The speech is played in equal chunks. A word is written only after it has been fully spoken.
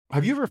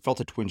Have you ever felt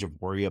a twinge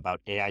of worry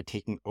about AI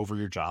taking over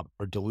your job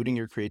or diluting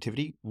your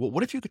creativity? Well,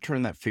 what if you could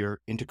turn that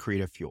fear into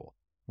creative fuel?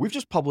 We've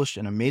just published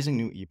an amazing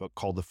new ebook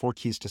called The 4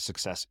 Keys to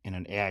Success in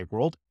an AI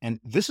World,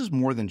 and this is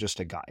more than just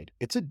a guide.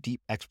 It's a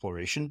deep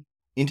exploration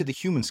into the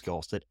human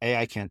skills that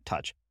AI can't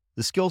touch,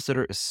 the skills that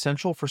are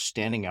essential for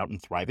standing out and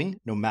thriving,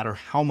 no matter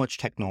how much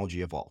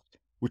technology evolves.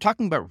 We're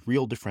talking about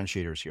real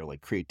differentiators here,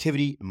 like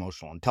creativity,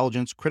 emotional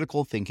intelligence,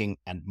 critical thinking,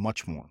 and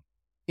much more.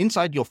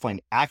 Inside, you'll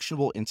find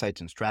actionable insights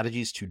and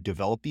strategies to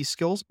develop these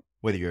skills,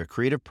 whether you're a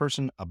creative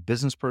person, a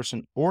business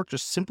person, or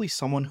just simply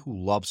someone who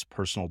loves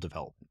personal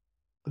development.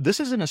 This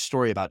isn't a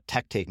story about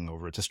tech taking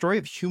over. It's a story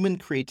of human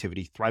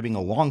creativity thriving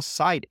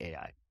alongside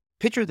AI.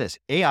 Picture this,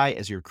 AI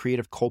as your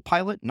creative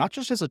co-pilot, not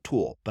just as a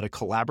tool, but a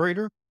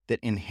collaborator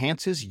that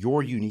enhances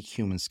your unique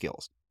human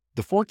skills.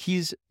 The 4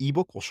 Keys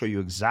ebook will show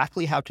you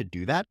exactly how to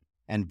do that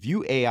and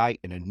view AI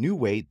in a new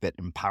way that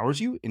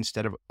empowers you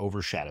instead of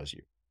overshadows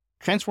you.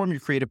 Transform your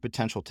creative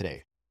potential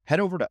today. Head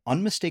over to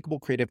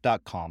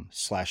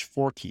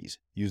unmistakablecreative.com/4keys.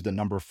 Use the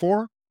number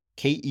 4,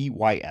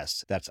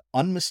 KEYS. That's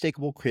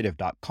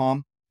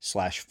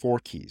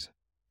unmistakablecreative.com/4keys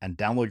and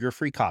download your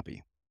free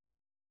copy.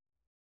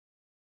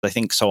 I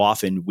think so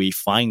often we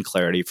find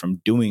clarity from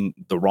doing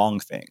the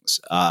wrong things,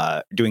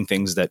 doing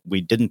things that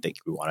we didn't think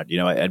we wanted.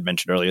 I had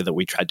mentioned earlier that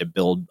we tried to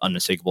build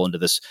Unmistakable into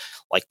this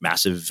like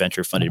massive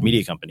venture funded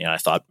media company. And I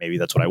thought maybe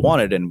that's what I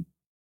wanted. And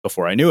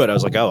before I knew it, I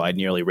was like, oh, I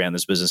nearly ran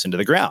this business into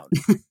the ground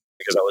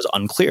because I was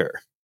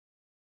unclear.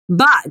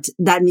 But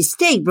that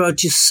mistake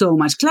brought you so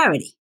much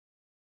clarity.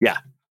 Yeah.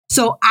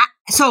 So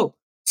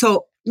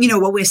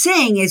what we're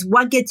saying is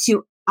what gets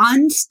you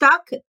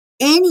unstuck,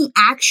 any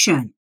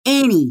action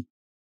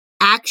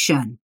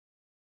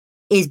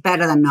is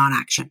better than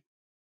non-action.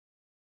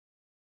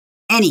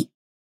 Any.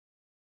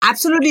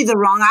 Absolutely the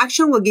wrong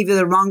action will give you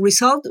the wrong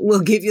result,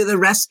 will give you the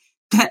rest,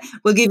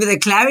 will give you the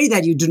clarity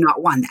that you do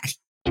not want that.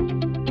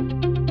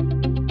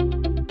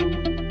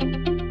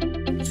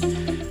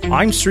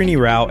 I'm Srini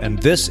Rao,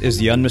 and this is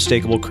the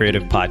Unmistakable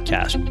Creative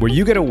Podcast, where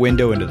you get a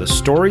window into the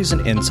stories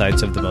and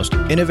insights of the most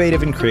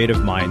innovative and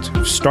creative minds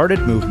who've started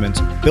movements,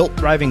 built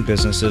thriving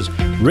businesses,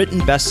 written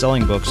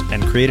best-selling books,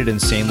 and created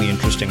insanely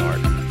interesting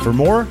art. For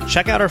more,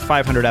 check out our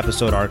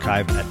 500-episode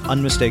archive at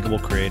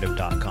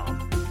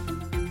unmistakablecreative.com.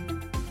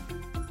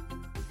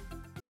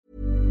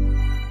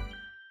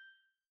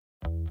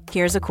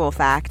 Here's a cool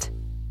fact.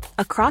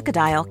 A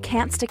crocodile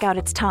can't stick out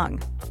its tongue.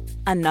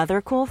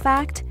 Another cool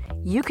fact,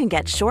 you can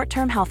get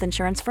short-term health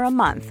insurance for a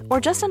month or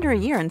just under a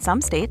year in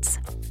some states.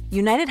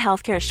 United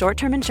Healthcare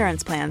short-term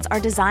insurance plans are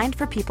designed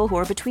for people who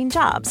are between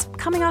jobs,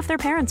 coming off their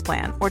parents'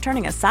 plan, or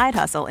turning a side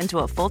hustle into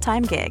a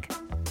full-time gig.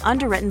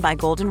 Underwritten by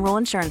Golden Rule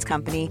Insurance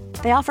Company,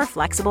 they offer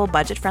flexible,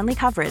 budget-friendly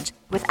coverage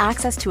with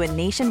access to a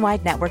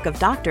nationwide network of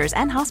doctors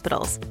and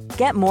hospitals.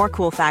 Get more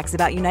cool facts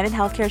about United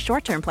Healthcare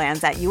short-term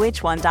plans at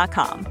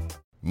uh1.com.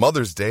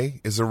 Mother's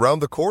Day is around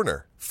the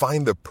corner.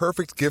 Find the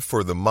perfect gift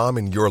for the mom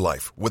in your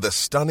life with a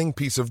stunning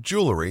piece of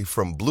jewelry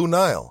from Blue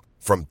Nile.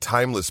 From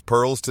timeless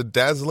pearls to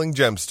dazzling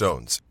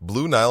gemstones,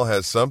 Blue Nile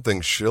has something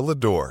she'll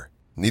adore.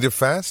 Need it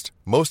fast?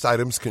 Most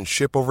items can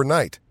ship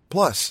overnight.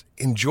 Plus,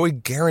 enjoy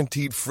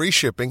guaranteed free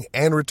shipping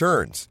and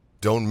returns.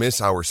 Don't miss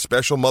our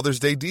special Mother's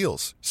Day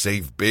deals.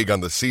 Save big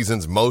on the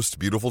season's most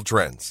beautiful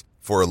trends.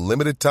 For a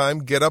limited time,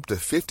 get up to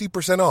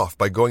 50% off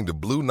by going to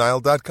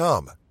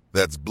BlueNile.com.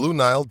 That's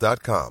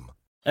BlueNile.com.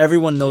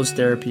 Everyone knows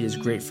therapy is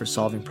great for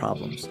solving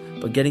problems,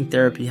 but getting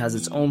therapy has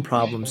its own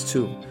problems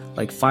too,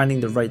 like finding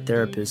the right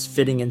therapist,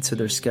 fitting into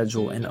their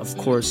schedule, and of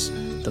course,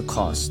 the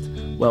cost.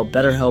 Well,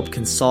 BetterHelp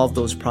can solve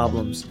those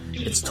problems.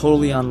 It's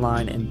totally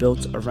online and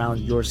built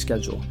around your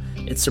schedule.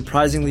 It's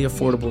surprisingly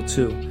affordable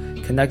too.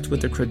 Connect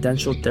with a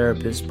credentialed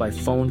therapist by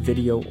phone,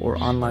 video, or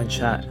online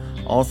chat,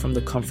 all from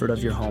the comfort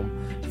of your home.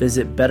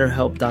 Visit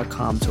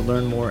BetterHelp.com to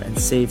learn more and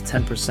save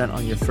 10%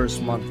 on your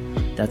first month.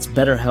 That's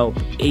BetterHelp,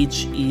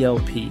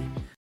 H-E-L-P.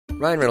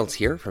 Ryan Reynolds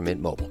here from Mint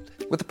Mobile.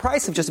 With the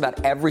price of just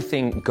about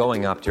everything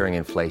going up during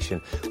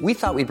inflation, we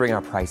thought we'd bring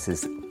our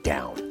prices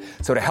down.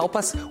 So to help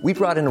us, we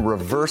brought in a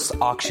reverse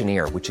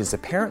auctioneer, which is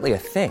apparently a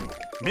thing.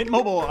 Mint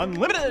Mobile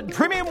Unlimited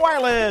Premium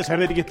Wireless. How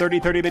to get 30,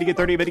 30, bit to get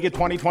 30, bit to get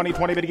 20, 20,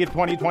 20, bit to get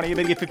 20, 20,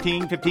 bit to get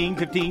 15, 15,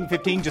 15,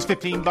 15, just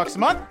 $15 a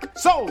month?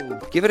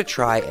 Sold! Give it a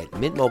try at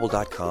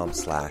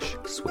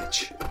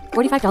mintmobile.com/switch.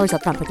 $45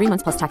 up front for 3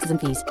 months plus taxes and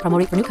fees. Promo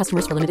rate for new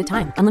customers for limited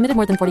time. Unlimited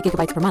more than 40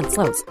 gigabytes per month.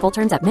 Slows full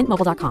terms at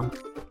mintmobile.com.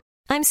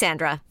 I'm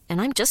Sandra, and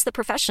I'm just the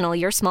professional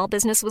your small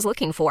business was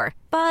looking for.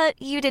 But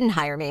you didn't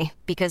hire me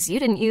because you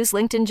didn't use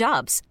LinkedIn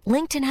Jobs.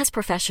 LinkedIn has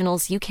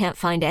professionals you can't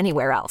find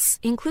anywhere else,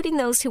 including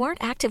those who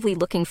aren't actively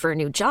looking for a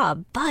new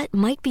job, but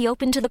might be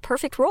open to the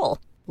perfect role,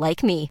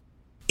 like me.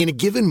 In a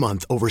given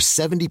month, over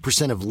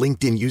 70% of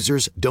LinkedIn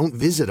users don't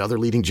visit other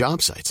leading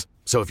job sites.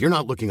 So if you're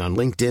not looking on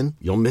LinkedIn,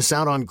 you'll miss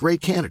out on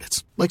great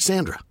candidates like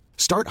Sandra.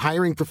 Start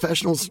hiring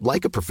professionals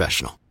like a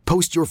professional.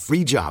 Post your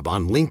free job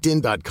on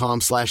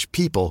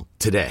linkedin.com/people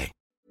today.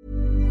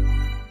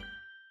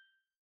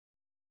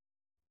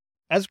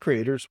 As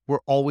creators, we're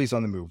always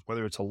on the move.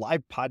 Whether it's a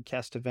live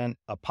podcast event,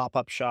 a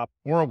pop-up shop,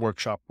 or a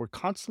workshop, we're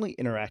constantly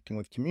interacting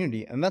with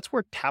community, and that's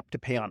where Tap to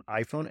Pay on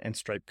iPhone and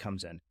Stripe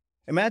comes in.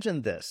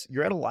 Imagine this.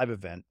 You're at a live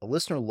event, a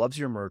listener loves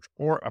your merch,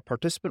 or a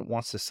participant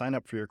wants to sign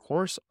up for your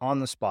course on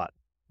the spot.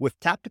 With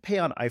Tap to Pay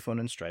on iPhone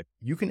and Stripe,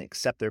 you can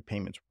accept their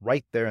payments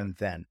right there and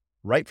then,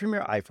 right from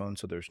your iPhone,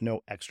 so there's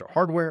no extra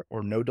hardware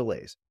or no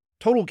delays.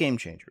 Total game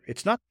changer.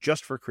 It's not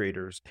just for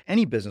creators.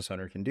 Any business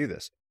owner can do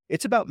this.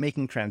 It's about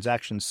making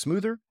transactions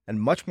smoother and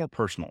much more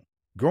personal,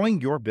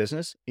 growing your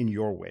business in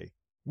your way.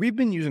 We've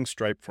been using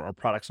Stripe for our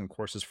products and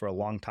courses for a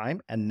long time,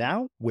 and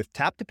now with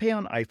Tap to Pay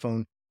on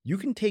iPhone, you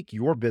can take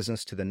your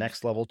business to the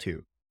next level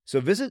too.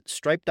 So visit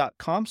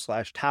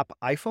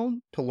stripe.com/tapiphone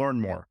to learn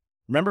more.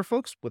 Remember,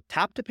 folks, with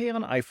Tap to Pay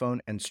on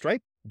iPhone and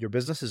Stripe, your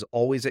business is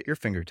always at your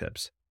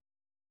fingertips.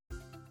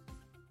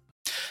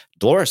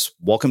 Dolores,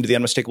 welcome to the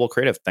Unmistakable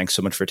Creative. Thanks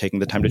so much for taking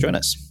the time to join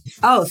us.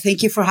 Oh,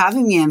 thank you for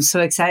having me. I'm so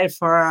excited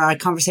for our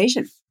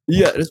conversation.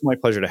 Yeah, it is my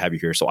pleasure to have you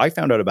here. So I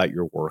found out about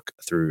your work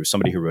through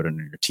somebody who wrote it on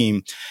your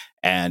team.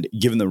 And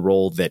given the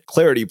role that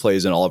clarity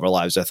plays in all of our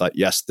lives, I thought,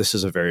 yes, this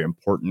is a very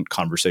important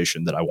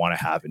conversation that I want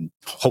to have. And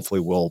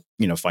hopefully we'll,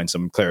 find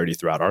some clarity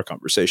throughout our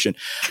conversation.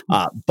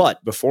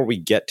 But before we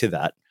get to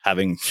that,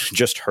 having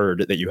just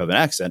heard that you have an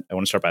accent, I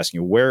want to start by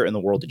asking you, where in the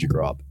world did you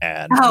grow up?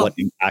 And what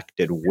impact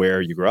did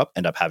where you grew up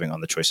end up having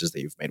on the choices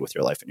that you've made with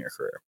your life and your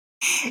career?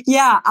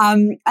 Yeah.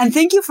 And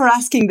thank you for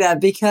asking that,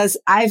 because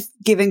I've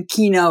given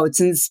keynotes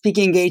and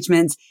speaking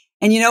engagements.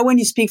 And when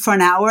you speak for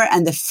an hour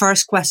and the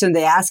first question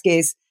they ask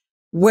is,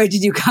 where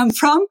did you come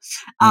from?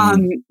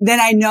 Then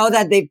I know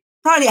that they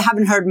probably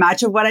haven't heard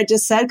much of what I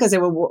just said, because they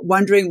were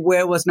wondering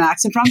where was my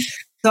accent from.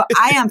 So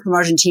I am from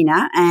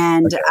Argentina,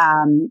 and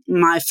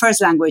my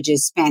first language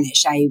is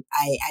Spanish. I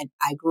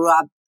grew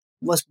up,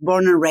 was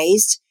born and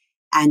raised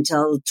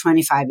until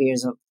 25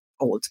 years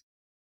old.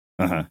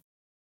 Uh-huh.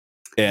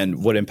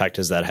 And what impact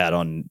has that had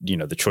on,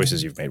 the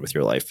choices you've made with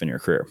your life and your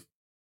career?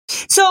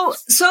 So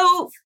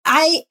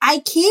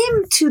I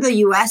came to the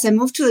US. I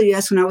moved to the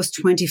US when I was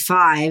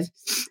 25,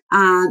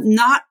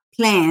 not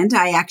planned.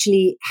 I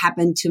actually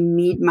happened to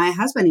meet my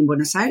husband in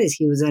Buenos Aires.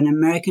 He was an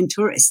American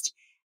tourist.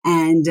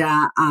 And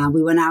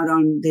we went out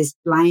on this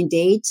blind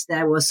date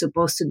that was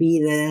supposed to be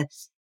the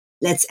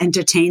let's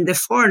entertain the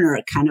foreigner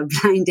kind of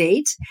blind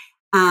date.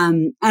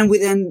 And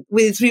within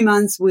 3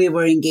 months, we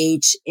were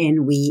engaged,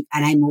 and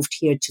I moved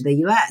here to the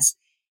US.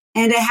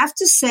 And I have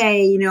to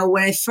say,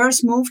 when I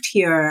first moved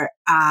here,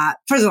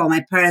 first of all,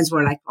 my parents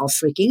were all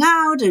freaking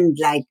out and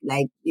you're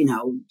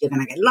going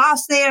to get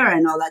lost there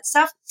and all that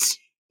stuff.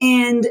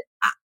 And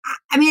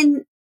I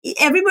mean,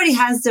 everybody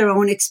has their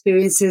own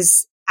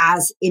experiences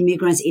as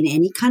immigrants in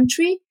any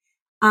country.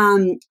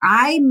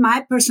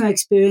 My personal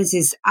experience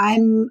is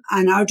I'm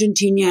an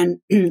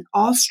Argentinian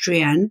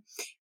Austrian,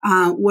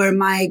 where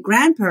my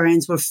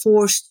grandparents were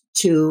forced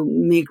to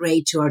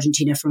migrate to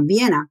Argentina from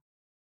Vienna.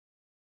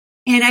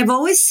 And I've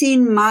always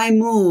seen my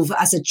move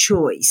as a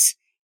choice,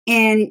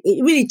 and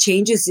it really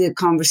changes the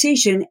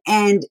conversation.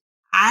 And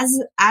as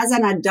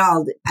an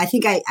adult, I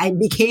think I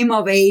became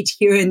of age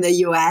here in the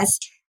US.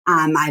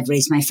 I've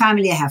raised my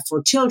family. I have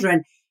 4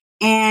 children.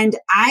 And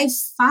I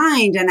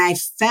find, and I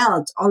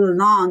felt all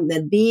along,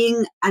 that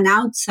being an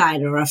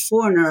outsider, a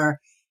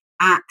foreigner,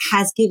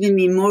 has given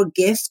me more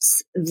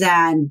gifts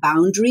than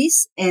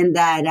boundaries. And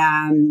that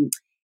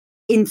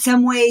in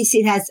some ways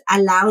it has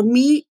allowed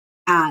me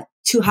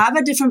to have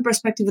a different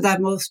perspective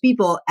than most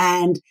people.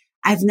 And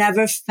I've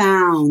never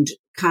found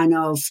kind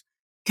of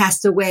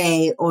cast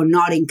away or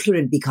not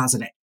included because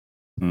of it.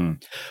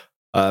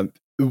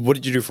 What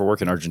did you do for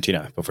work in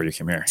Argentina before you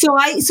came here? So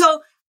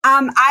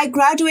I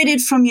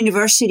graduated from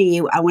university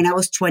when I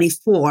was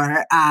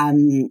 24.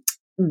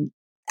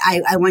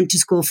 I went to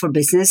school for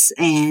business,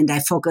 and I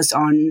focused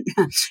on,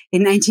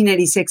 in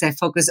 1996, I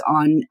focused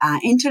on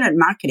internet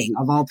marketing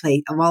of all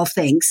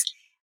things.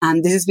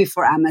 This is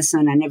before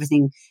Amazon and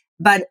everything.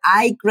 But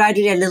I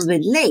graduated a little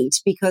bit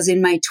late because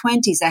in my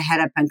 20s, I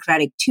had a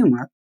pancreatic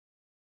tumor,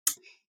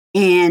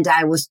 and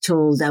I was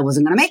told I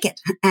wasn't going to make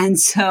it. And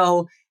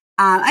so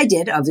I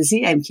did,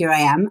 obviously, here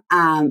I am.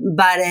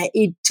 But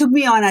it took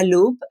me on a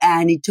loop,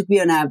 and it took me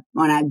on a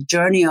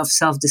journey of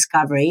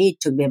self-discovery. It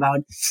took me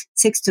about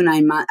 6 to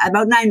 9 months,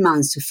 about 9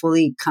 months to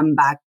fully come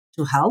back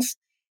to health.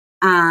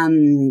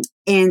 And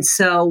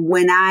so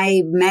when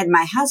I met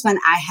my husband,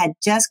 I had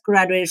just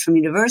graduated from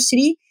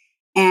university,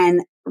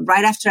 and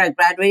right after I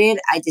graduated,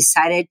 I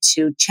decided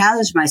to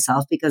challenge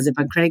myself because the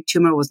pancreatic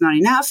tumor was not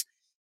enough.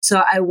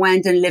 So I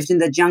went and lived in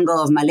the jungle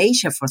of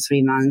Malaysia for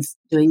 3 months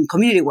doing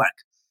community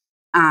work.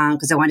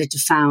 Because I wanted to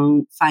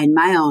find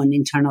my own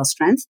internal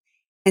strength.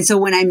 And so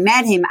when I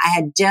met him, I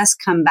had just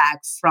come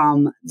back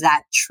from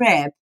that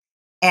trip,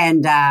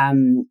 and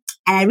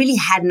I really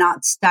had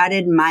not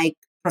started my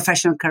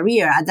professional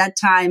career. At that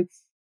time,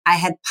 I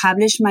had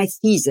published my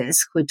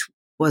thesis, which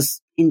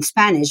was in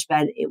Spanish,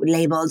 but it was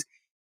labeled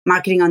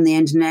Marketing on the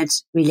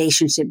Internet,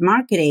 Relationship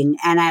Marketing.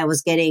 And I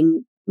was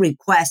getting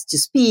requests to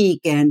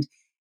speak, and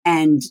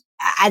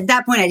at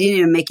that point, I didn't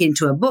even make it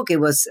into a book. It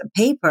was a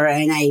paper,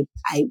 and I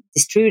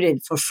distributed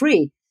it for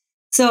free.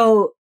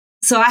 So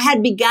I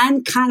had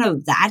begun kind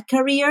of that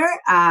career,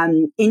 I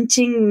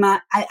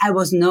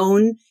was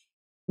known.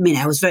 I mean,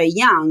 I was very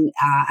young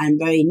and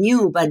very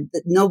new, but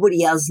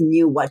nobody else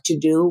knew what to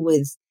do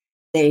with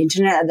the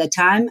internet at the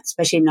time,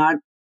 especially not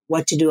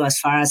what to do as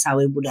far as how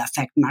it would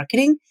affect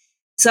marketing.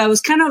 So I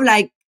was kind of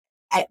like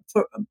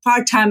for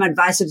part-time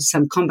advisor to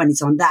some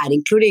companies on that,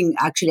 including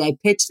actually I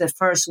pitched the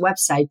first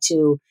website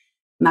to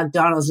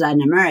McDonald's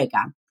Latin America,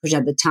 which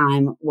at the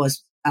time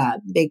was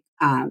big,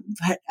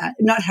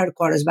 not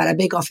headquarters, but a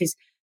big office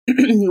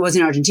was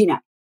in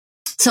Argentina.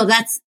 So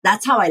that's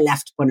how I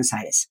left Buenos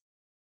Aires.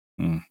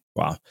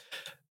 Wow.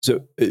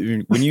 So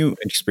when you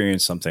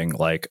experience something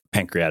like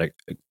pancreatic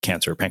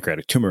cancer,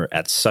 pancreatic tumor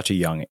at such a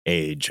young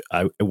age,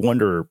 I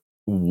wonder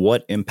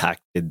what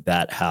impact did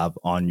that have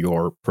on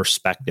your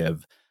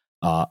perspective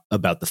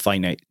about the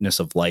finiteness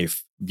of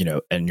life,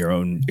 and your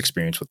own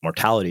experience with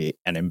mortality?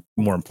 And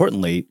more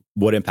importantly,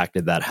 what impact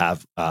did that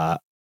have, on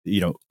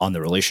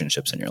the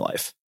relationships in your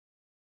life?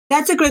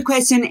 That's a great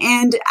question.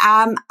 And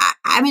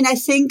I mean, I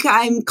think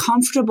I'm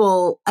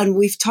comfortable, and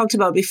we've talked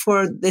about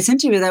before this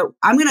interview, that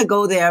I'm going to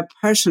go there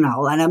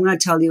personal, and I'm going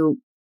to tell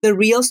you the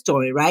real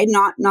story, right?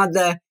 Not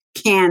the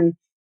canned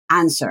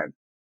answer.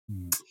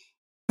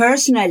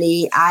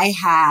 Personally, I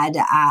had,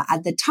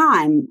 at the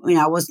time,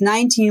 I was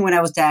 19 when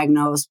I was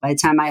diagnosed. By the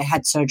time I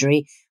had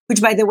surgery,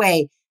 which, by the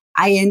way,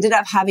 I ended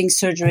up having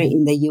surgery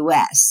in the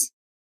US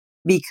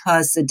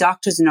because the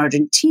doctors in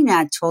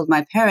Argentina told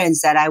my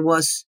parents that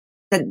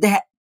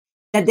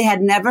that they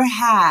had never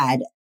had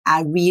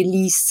a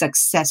really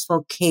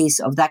successful case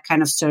of that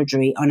kind of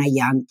surgery on a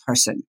young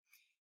person.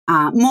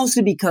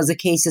 Mostly because the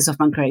cases of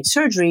pancreatic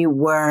surgery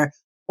were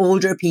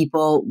older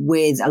people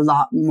with a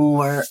lot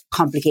more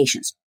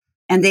complications.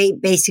 And they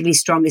basically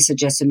strongly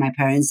suggested my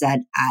parents that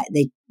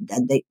they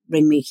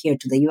bring me here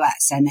to the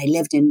US. And I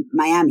lived in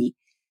Miami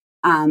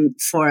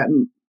for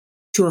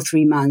 2 or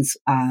 3 months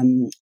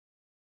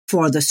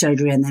for the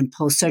surgery and then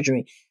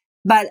post-surgery.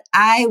 But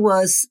I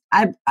was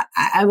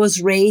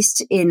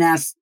raised in a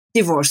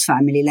divorced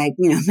family, like,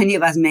 many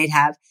of us may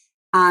have.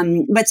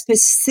 But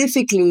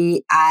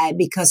specifically,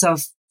 because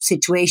of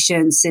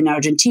situations in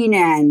Argentina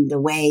and the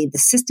way the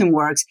system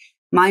works,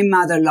 my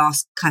mother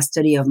lost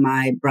custody of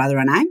my brother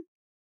and I.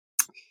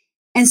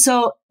 And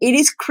so it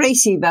is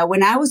crazy, but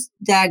when I was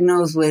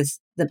diagnosed with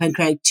the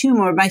pancreatic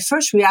tumor, my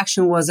first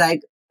reaction was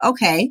like,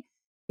 okay,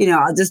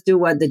 I'll just do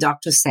what the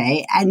doctors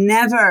say. I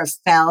never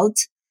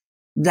felt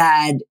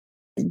that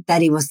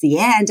it was the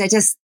end.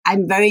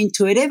 I'm very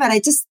intuitive, and I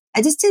just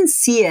didn't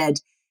see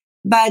it.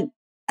 But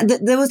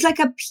there was like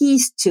a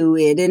piece to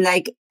it. And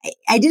like,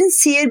 I didn't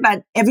see it,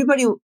 but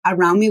everybody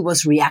around me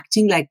was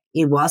reacting like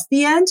it was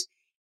the end.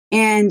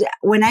 And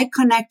when I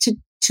connected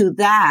to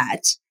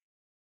that,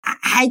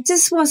 I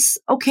just was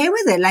okay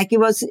with it. Like, it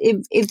was,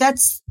 if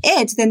that's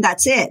it, then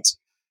that's it.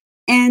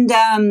 And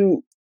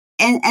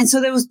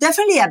so there was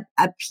definitely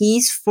a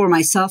piece for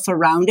myself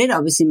around it.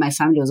 Obviously my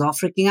family was all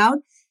freaking out.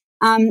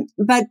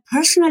 But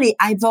personally,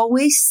 I've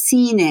always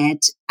seen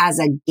it as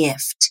a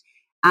gift,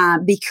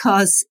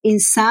 because in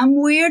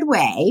some weird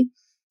way,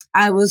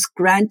 I was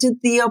granted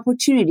the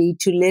opportunity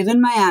to live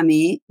in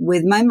Miami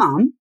with my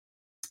mom.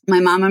 My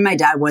mom and my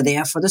dad were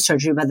there for the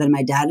surgery, but then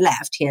my dad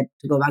left. He had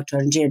to go back to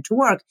Argentina to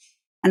work.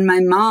 And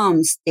my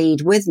mom stayed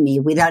with me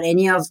without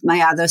any of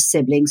my other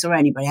siblings or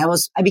anybody.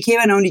 I became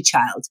an only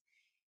child.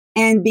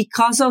 And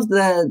because of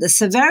the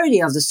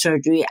severity of the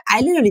surgery, I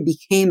literally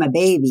became a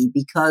baby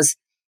because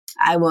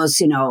I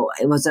was,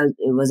 it was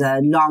a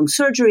long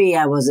surgery.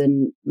 I was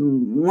in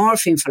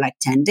morphine for like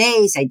 10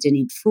 days. I didn't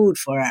eat food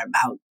for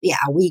about,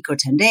 a week or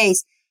 10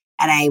 days.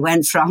 And I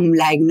went from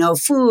like no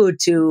food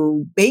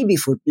to baby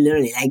food,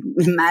 literally like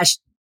mashed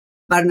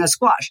butternut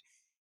squash.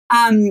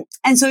 And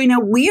so in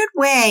a weird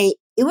way,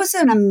 it was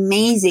an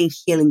amazing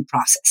healing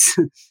process.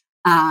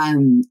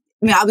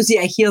 Obviously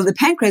I healed the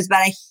pancreas, but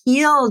I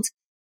healed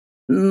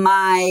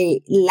my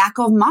lack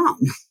of mom.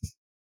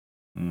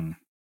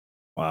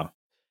 Wow.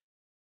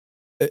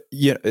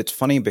 It's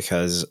funny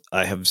because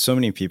I have so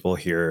many people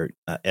here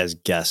as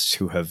guests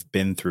who have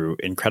been through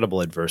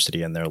incredible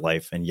adversity in their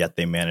life, and yet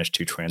they managed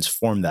to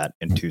transform that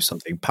into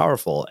something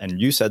powerful.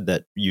 And you said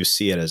that you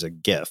see it as a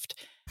gift.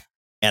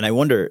 And I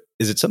wonder,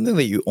 is it something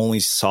that you only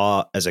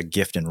saw as a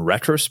gift in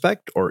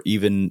retrospect, or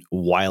even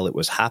while it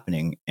was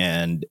happening?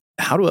 And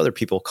how do other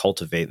people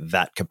cultivate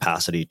that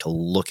capacity to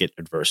look at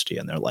adversity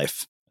in their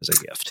life as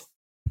a gift?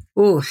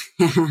 Ooh.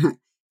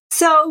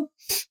 So,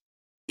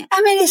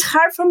 it's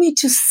hard for me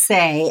to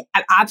say.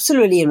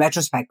 Absolutely in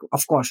retrospect,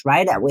 of course,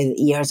 right? With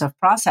years of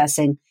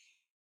processing.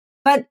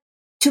 But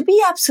to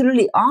be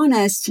absolutely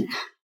honest,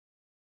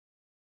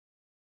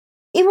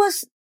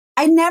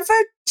 I never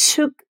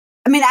took,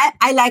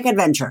 I like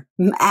adventure.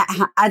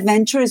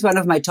 Adventure is one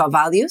of my top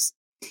values.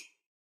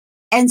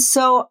 And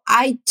so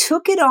I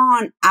took it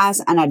on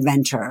as an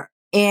adventure.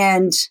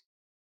 And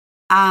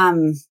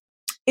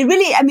it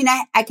really,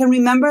 I can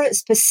remember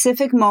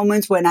specific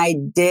moments when I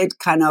did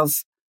kind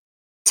of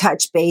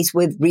touch base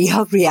with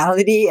real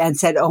reality and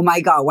said, oh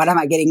my God, what am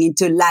I getting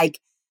into? Like,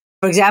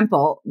 for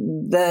example,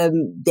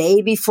 the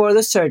day before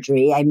the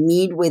surgery, I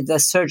meet with the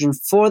surgeon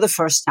for the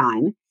first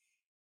time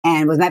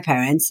and with my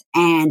parents,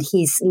 and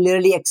he's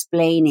literally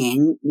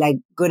explaining, like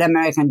good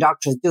American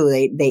doctors do.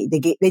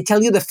 They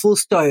tell you the full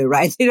story,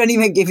 right? They don't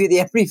even give you the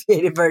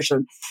abbreviated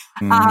version,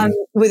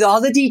 with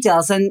all the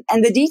details and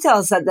the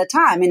details at the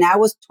time. I mean, I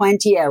was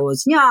 20, I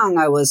was young,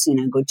 I was in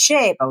a good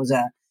shape, I was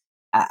a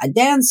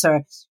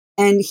dancer,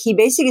 and he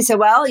basically said,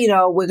 well,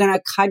 we're gonna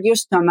cut your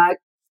stomach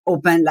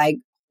open like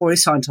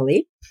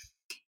horizontally.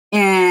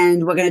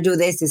 And we're going to do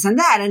this and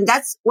that. And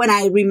that's when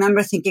I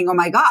remember thinking, oh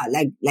my God,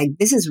 like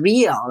this is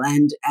real.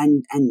 And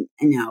I'm going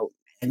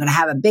to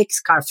have a big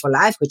scar for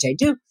life, which I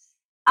do.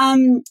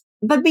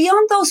 But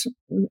beyond those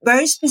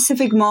very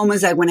specific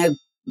moments, like when I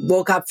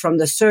woke up from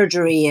the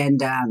surgery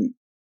and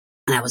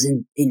I was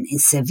in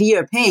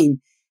severe pain.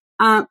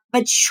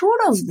 But short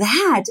of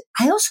that,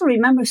 I also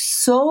remember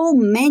so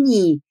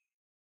many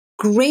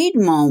great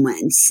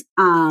moments.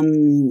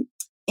 And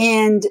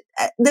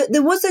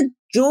there was a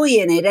joy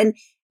in it.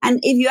 And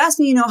if you ask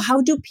me,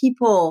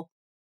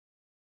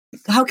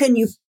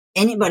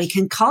 anybody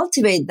can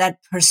cultivate that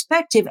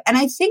perspective. And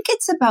I think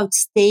it's about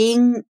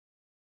staying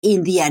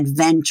in the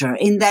adventure,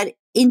 in that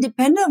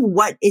independent of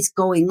what is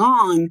going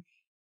on,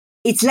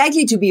 it's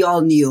likely to be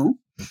all new,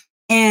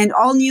 and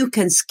all new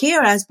can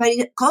scare us, but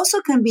it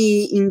also can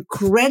be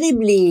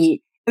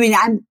incredibly,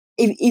 if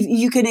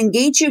you can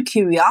engage your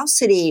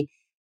curiosity,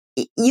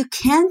 you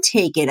can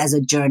take it as a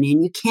journey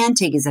and you can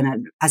take it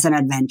as an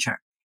adventure.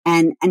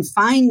 And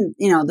find,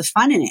 the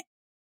fun in it.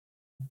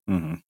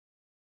 Mm-hmm.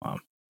 Wow.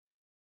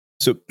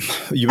 So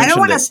you mentioned I don't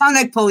want to sound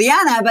like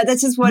Pollyanna, but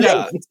that's just what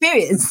I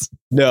experienced.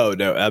 No,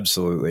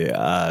 absolutely.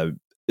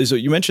 So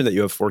you mentioned that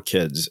you have 4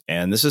 kids,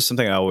 and this is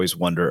something I always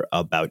wonder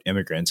about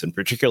immigrants, and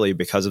particularly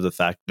because of the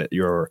fact that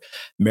you're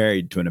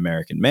married to an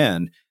American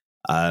man.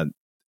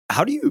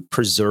 How do you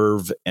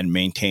preserve and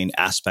maintain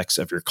aspects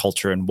of your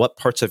culture, and what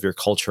parts of your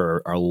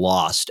culture are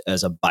lost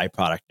as a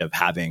byproduct of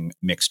having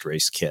mixed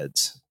race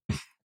kids?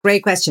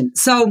 Great question.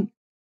 So,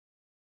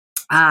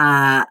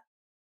 I'll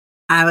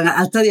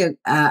tell you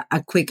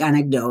a quick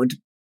anecdote,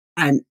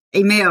 and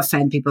it may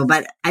offend people,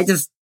 but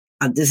this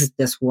is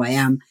just who I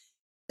am.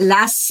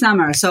 Last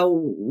summer,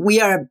 so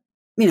we are,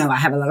 I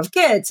have a lot of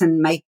kids,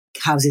 and my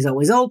house is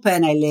always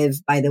open. I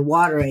live by the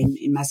water in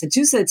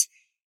Massachusetts,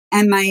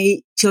 and my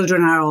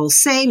children are all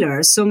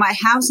sailors. So my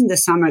house in the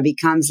summer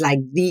becomes like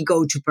the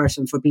go-to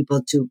person for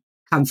people to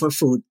come for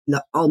food.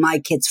 All my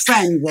kids'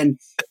 friends and,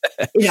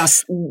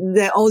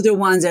 the older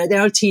ones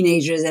they're all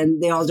teenagers,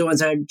 and the older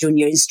ones are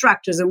junior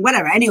instructors and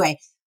whatever. Anyway,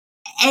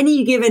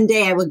 any given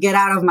day I will get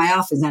out of my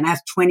office and I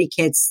have 20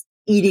 kids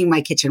eating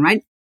my kitchen,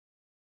 right?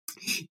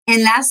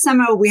 And last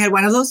summer we had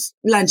one of those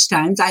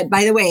lunchtimes.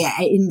 By the way,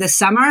 in the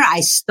summer I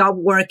stop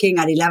working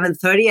at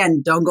 11:30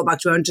 and don't go back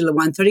to work until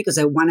 1:30 because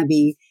I want to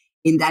be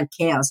in that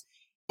chaos.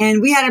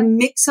 And we had a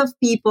mix of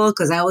people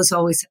because I was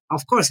always,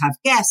 of course, have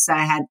guests.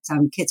 I had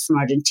some kids from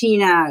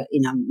Argentina,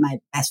 my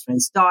best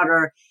friend's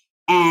daughter,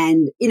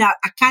 and,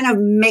 a kind of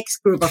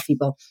mixed group of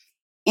people.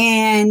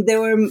 And there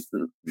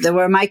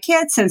were my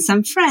kids and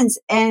some friends.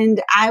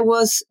 And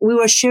we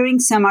were sharing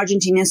some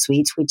Argentinian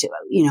sweets, which,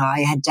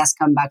 I had just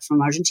come back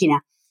from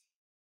Argentina.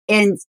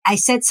 And I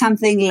said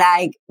something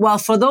like, well,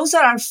 for those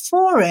that are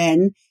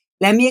foreign,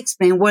 let me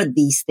explain what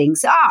these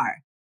things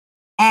are.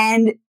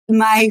 And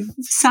my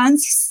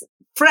son's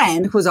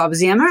friend, who's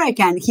obviously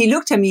American, he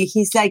looked at me,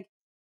 he's like,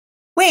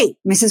 wait,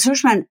 Mrs.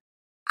 Hirschmann,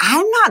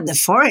 I'm not the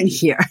foreign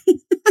here.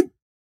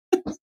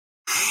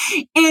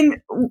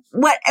 And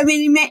what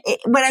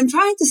I'm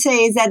trying to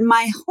say is that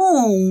my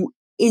home,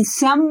 in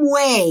some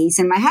ways,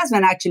 and my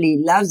husband actually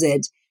loves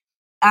it,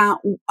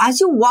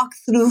 as you walk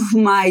through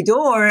my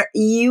door,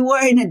 you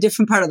are in a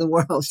different part of the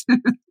world.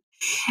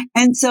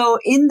 And so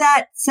in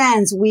that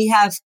sense, we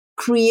have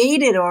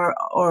created or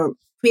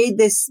create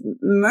this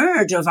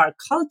merge of our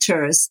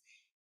cultures.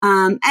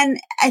 And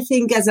I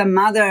think as a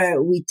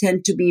mother, we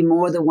tend to be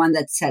more the one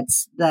that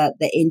sets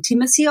the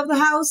intimacy of the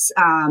house.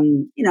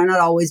 Not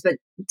always, but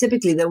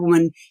typically the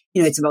woman,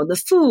 it's about the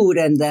food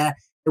and the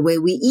way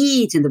we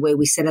eat and the way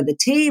we sit at the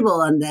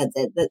table and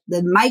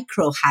the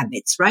micro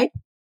habits, right?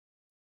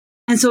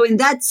 And so in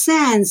that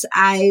sense,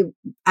 I've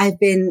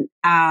been,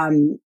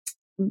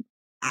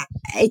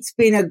 it's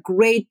been a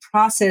great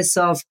process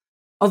of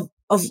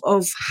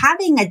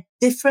having a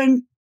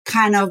different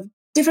kind of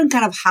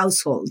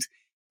household.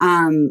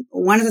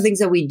 One of the things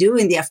that we do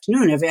in the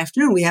afternoon, every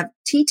afternoon, we have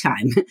tea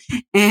time.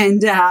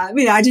 And,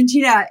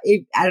 Argentina,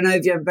 I don't know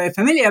if you're very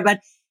familiar, but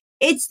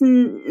it's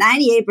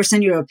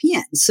 98%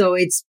 European. So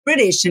it's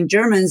British and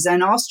Germans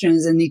and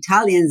Austrians and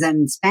Italians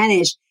and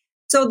Spanish.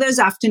 So there's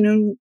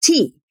afternoon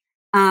tea.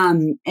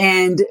 And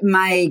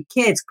my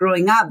kids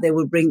growing up, they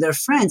would bring their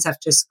friends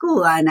after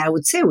school and I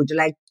would say, would you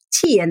like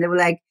tea? And they were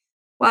like,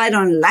 well, I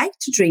don't like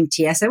to drink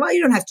tea. I said, well,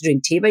 you don't have to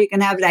drink tea, but you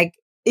can have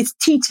it's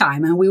tea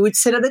time. And we would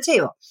sit at the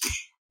table.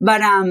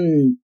 But,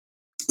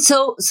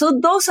 so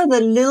those are the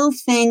little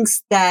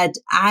things that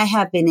I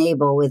have been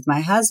able with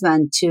my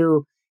husband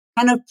to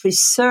kind of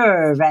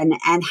preserve and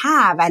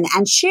have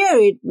and share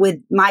it with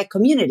my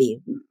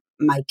community,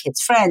 my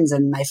kids' friends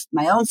and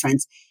my own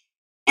friends.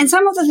 And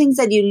some of the things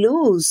that you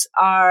lose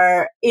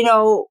are,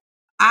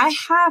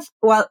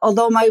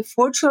 although my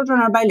 4 children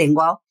are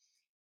bilingual,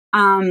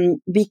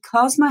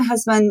 because my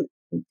husband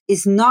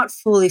is not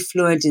fully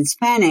fluent in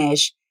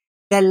Spanish,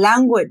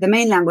 the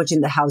main language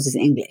in the house is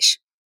English.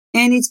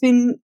 And it's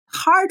been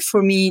hard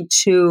for me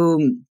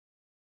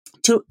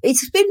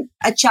it's been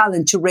a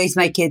challenge to raise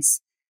my kids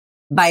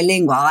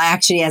bilingual. I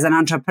actually, as an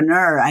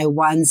entrepreneur, I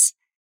once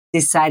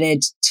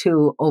decided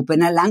to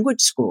open a language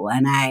school,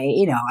 and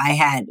I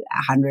had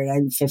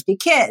 150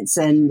 kids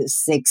and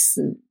 6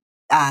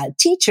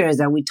 teachers,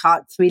 and we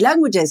taught 3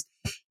 languages.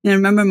 And I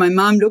remember my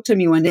mom looked at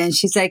me one day and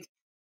she's like,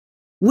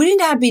 wouldn't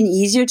that have been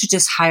easier to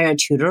just hire a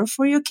tutor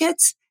for your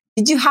kids?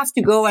 Did you have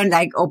to go and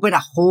open a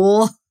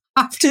whole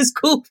after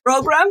school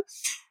program?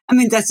 I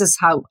mean, that's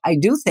just how I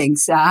do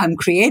things. I'm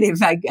creative.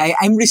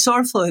 I'm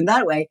resourceful in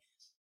that way.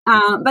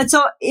 But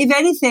so if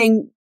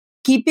anything,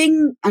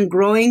 keeping and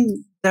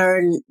growing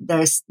their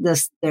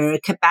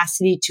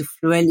capacity to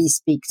fluently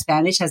speak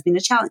Spanish has been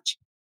a challenge.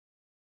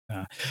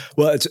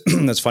 Well,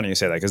 that's funny you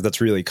say that, because that's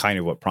really kind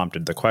of what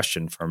prompted the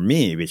question for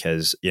me,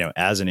 because,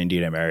 as an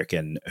Indian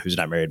American who's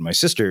not married to my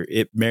sister,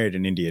 it married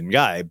an Indian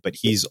guy, but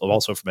he's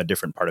also from a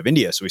different part of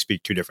India. So we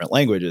speak 2 different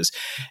languages.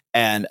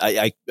 And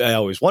I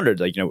always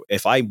wondered,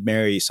 if I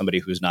marry somebody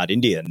who's not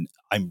Indian,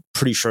 I'm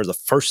pretty sure the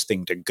first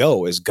thing to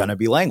go is going to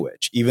be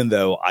language, even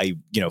though I,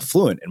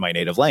 fluent in my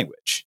native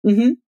language.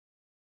 Mm-hmm.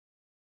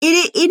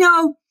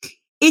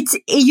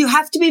 You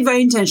have to be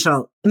very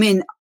intentional. I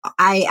mean,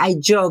 I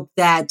joke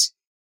that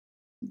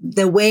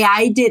the way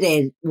I did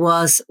it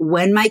was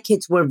when my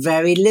kids were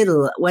very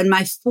little. When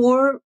my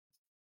fourth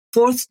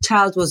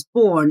child was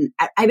born,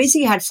 I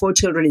basically had 4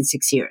 children in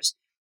 6 years.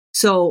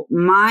 So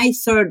my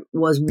third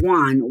was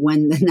 1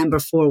 when the number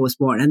 4 was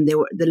born, and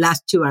the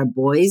last 2 are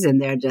boys,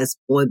 and they're just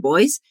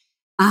boys.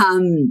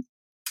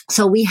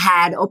 So we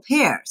had au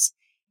pairs,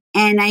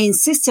 and I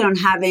insisted on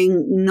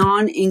having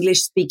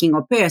non-English speaking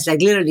au pairs,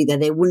 literally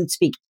that they wouldn't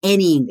speak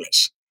any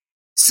English,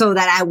 so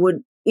that I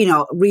would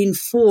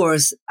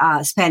reinforce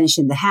Spanish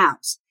in the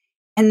house.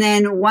 And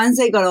then once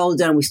they got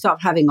older and we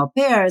stopped having au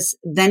pairs,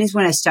 then is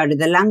when I started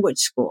the language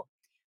school.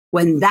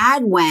 When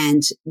that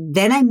went,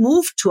 then I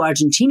moved to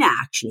Argentina,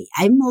 actually.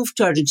 I moved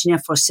to Argentina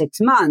for 6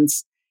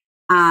 months,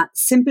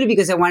 simply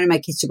because I wanted my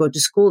kids to go to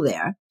school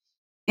there.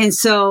 And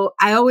so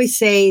I always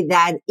say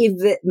that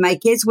if my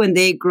kids, when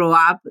they grow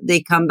up,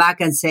 they come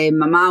back and say,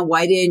 Mama,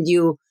 why didn't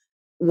you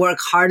work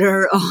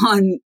harder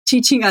on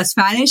teaching us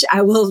Spanish?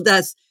 I will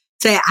just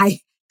say,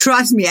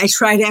 trust me, I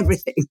tried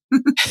everything.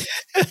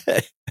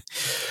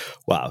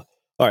 Wow.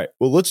 All right.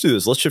 Well, let's do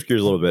this. Let's shift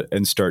gears a little bit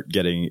and start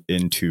getting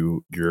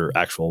into your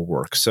actual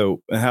work.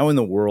 So how in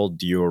the world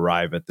do you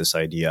arrive at this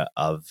idea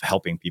of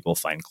helping people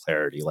find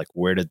clarity?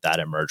 Where did that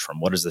emerge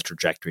from? What is the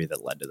trajectory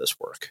that led to this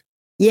work?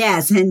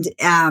 Yes. And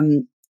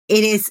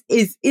it is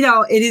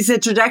a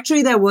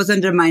trajectory that was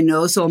under my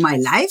nose all my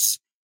life,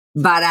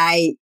 but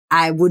I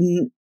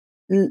wouldn't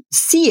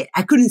see it.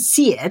 I couldn't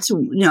see it.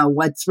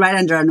 What's right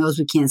under our nose,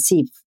 we can't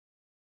see.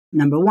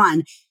 Number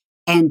 1.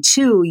 And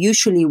 2,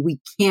 usually we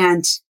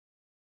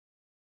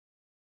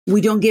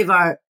don't give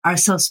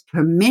ourselves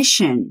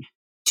permission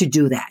to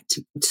do that.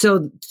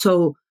 So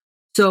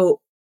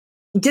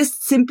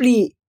just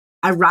simply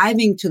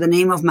arriving to the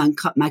name of my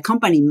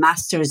company,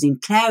 Masters in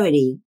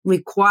Clarity,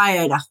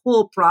 required a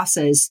whole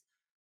process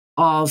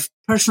of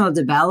personal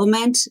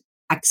development,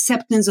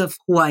 acceptance of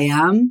who I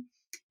am,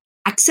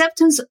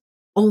 acceptance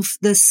of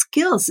the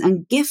skills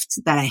and gifts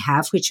that I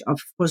have, which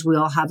of course we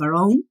all have our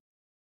own,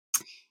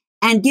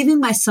 and giving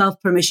myself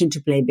permission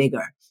to play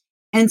bigger.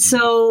 And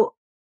so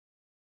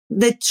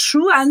the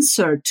true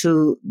answer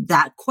to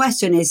that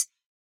question is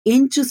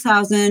in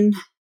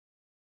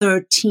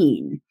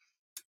 2013,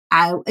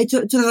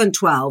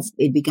 2012,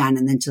 it began,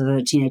 and then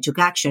 2013, I took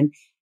action.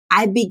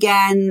 I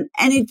began,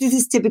 and this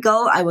is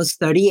typical, I was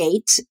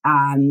 38.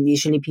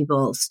 Usually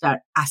people start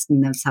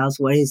asking themselves,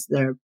 what is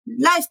their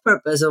life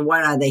purpose or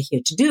what are they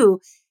here to do?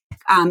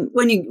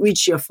 When you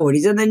reach your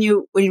 40s, and then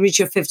when you reach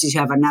your 50s, you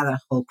have another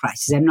whole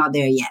crisis. I'm not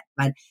there yet.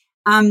 But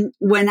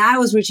when I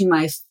was reaching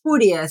my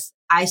 40th,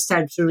 I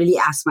started to really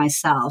ask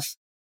myself,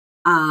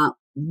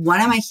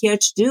 what am I here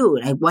to do?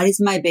 What is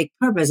my big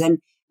purpose? And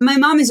my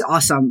mom is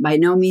awesome. By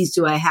no means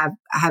do I have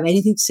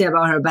anything to say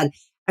about her. But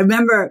I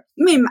remember,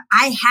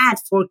 I had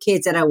 4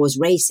 kids that I was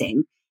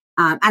raising.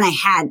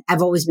 And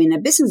I've always been a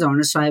business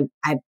owner. So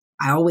I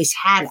always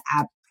had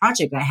a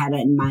project. I had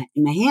it in my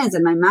hands,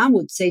 and my mom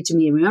would say to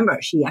me, remember,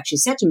 she actually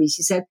said to me,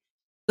 she said,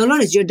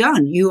 Dolores, you're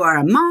done. You are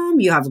a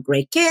mom. You have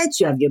great kids.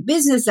 You have your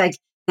business.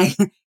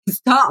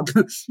 Stop,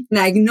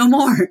 no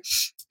more.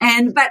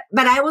 But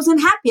I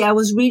wasn't happy. I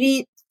was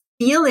really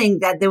feeling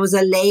that there was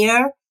a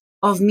layer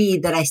of me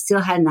that I still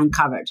hadn't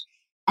uncovered.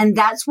 And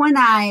that's when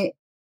I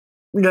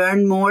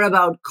learned more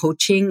about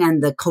coaching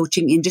and the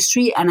coaching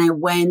industry. And I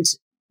went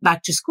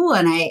back to school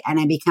and I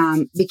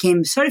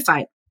became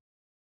certified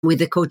with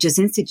the Coaches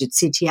Institute,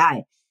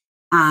 CTI.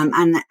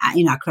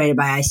 Created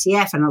by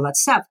ICF and all that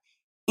stuff.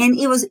 And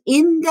it was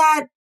in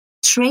that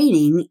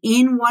training,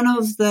 in one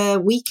of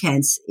the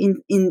weekends,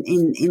 in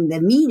the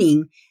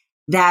meeting,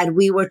 that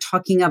we were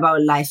talking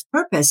about life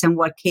purpose. And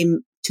what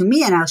came to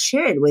me, and I'll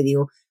share it with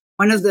you.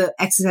 One of the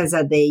exercises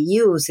that they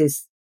use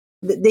is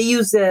they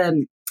use a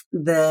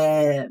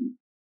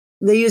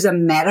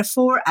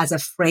metaphor as a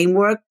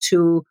framework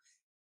to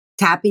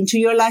tap into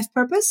your life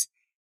purpose.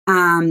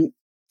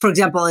 For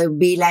example, it would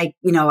be like,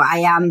 I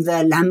am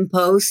the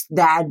lamppost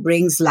that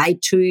brings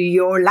light to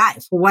your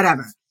life, or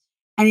whatever.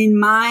 And in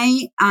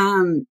my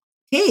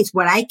case,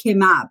 what I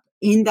came up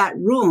in that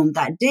room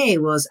that day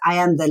was, I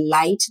am the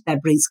light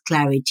that brings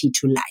clarity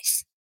to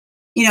life.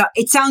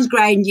 It sounds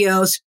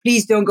grandiose.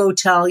 Please don't go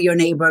tell your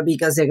neighbor,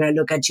 because they're going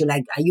to look at you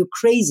like, are you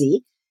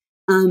crazy?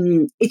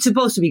 It's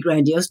supposed to be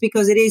grandiose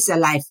because it is a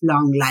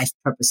lifelong life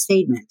purpose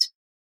statement.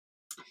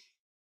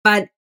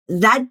 But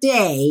that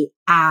day,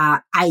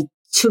 I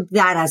took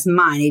that as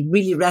mine. It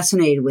really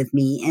resonated with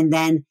me. And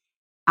then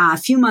a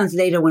few months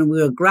later, when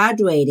we were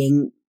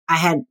graduating, I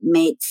had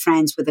made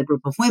friends with a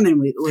group of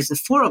women. It was the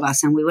four of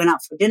us, and we went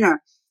out for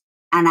dinner.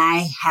 And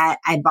I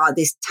bought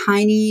these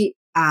tiny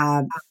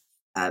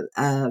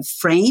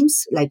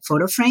frames, like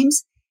photo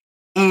frames.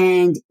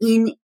 And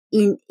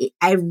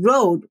I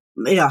wrote,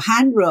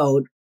 hand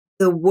wrote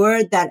the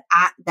word that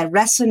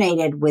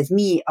resonated with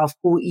me of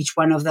who each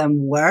one of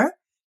them were.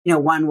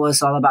 One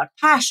was all about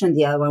passion.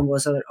 The other one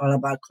was all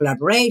about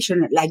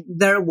collaboration, like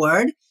their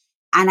word.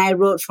 And I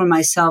wrote for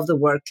myself the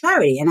word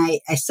clarity. And I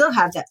still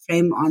have that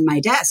frame on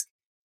my desk.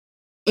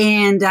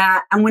 And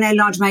when I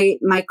launched my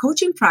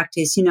coaching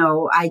practice,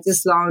 I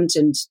just launched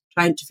and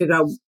tried to figure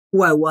out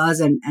who I was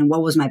and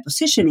what was my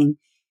positioning.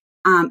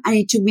 And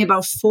it took me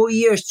about 4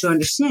 years to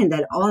understand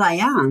that all I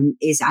am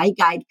is I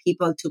guide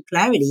people to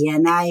clarity.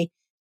 And I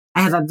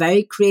have a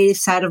very creative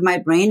side of my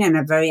brain and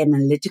a very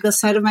analytical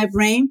side of my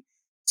brain.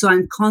 So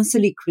I'm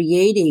constantly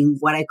creating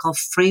what I call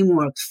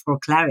frameworks for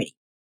clarity.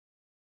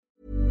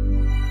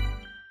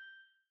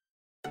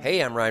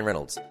 Hey, I'm Ryan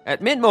Reynolds.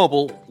 At Mint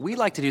Mobile, we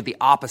like to do the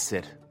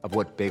opposite of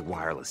what Big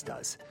Wireless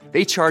does.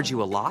 They charge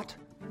you a lot.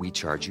 We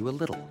charge you a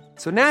little.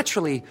 So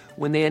naturally,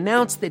 when they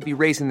announced they'd be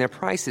raising their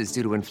prices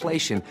due to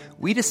inflation,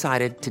 we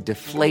decided to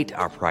deflate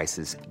our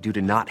prices due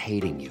to not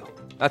hating you.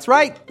 That's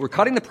right. We're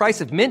cutting the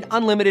price of Mint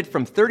Unlimited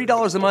from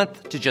 $30 a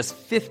month to just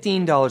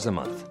 $15 a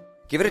month.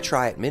 Give it a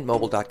try at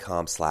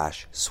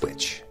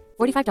mintmobile.com/switch.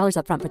 $45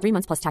 up front for 3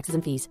 months plus taxes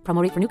and fees.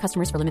 Promo rate for new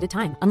customers for limited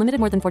time. Unlimited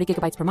more than 40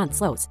 gigabytes per month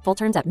slows. Full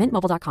terms at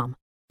mintmobile.com.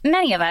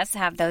 Many of us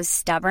have those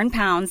stubborn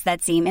pounds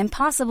that seem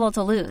impossible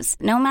to lose,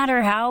 no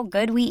matter how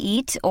good we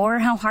eat or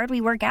how hard we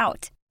work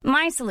out.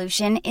 My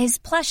solution is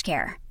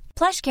PlushCare.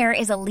 PlushCare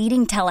is a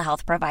leading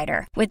telehealth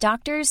provider with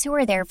doctors who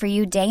are there for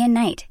you day and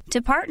night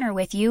to partner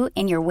with you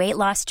in your weight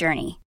loss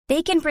journey.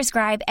 They can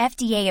prescribe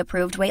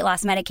FDA-approved weight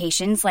loss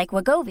medications like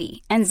Wegovy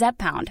and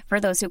Zepbound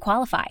for those who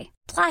qualify.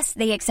 Plus,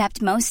 they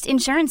accept most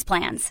insurance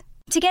plans.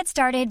 To get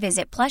started,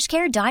 visit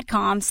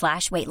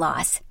plushcare.com/weight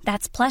loss.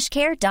 That's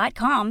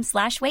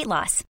plushcare.com/weight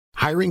loss.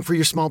 Hiring for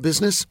your small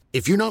business?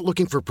 If you're not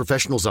looking for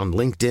professionals on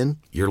LinkedIn,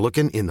 you're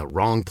looking in the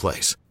wrong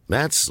place.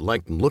 That's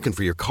like looking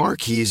for your car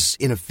keys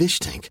in a fish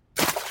tank.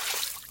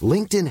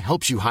 LinkedIn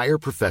helps you hire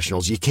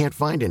professionals you can't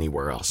find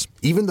anywhere else,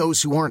 even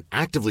those who aren't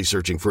actively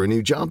searching for a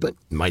new job but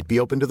might be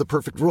open to the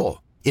perfect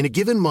role. In a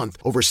given month,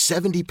 over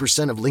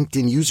 70% of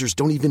LinkedIn users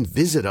don't even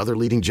visit other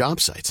leading job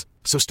sites.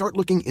 So start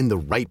looking in the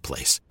right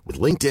place. With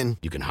LinkedIn,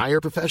 you can hire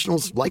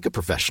professionals like a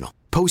professional.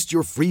 Post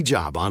your free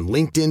job on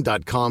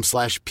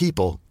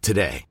linkedin.com/people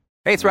today.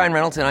 Hey, it's Ryan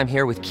Reynolds, and I'm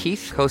here with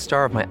Keith,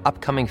 co-star of my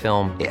upcoming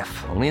film,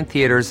 If, only in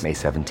theaters May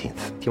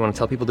 17th. Do you want to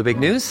tell people the big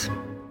news?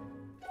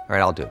 All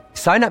right, I'll do it.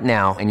 Sign up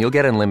now and you'll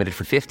get unlimited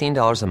for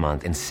 $15 a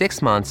month and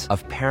 6 months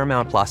of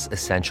Paramount Plus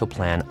Essential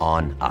Plan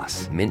on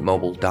us.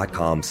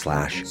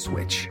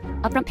 mintmobile.com/switch.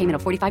 Upfront payment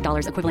of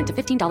 $45 equivalent to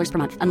 $15 per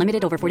month.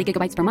 Unlimited over 40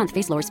 gigabytes per month.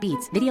 Face lower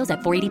speeds. Videos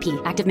at 480p.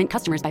 Active Mint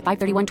customers by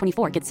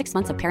 531.24 get 6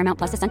 months of Paramount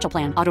Plus Essential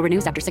Plan. Auto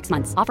renews after 6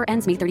 months. Offer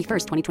ends May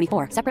 31st,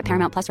 2024. Separate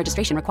Paramount Plus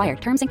registration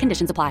required. Terms and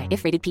conditions apply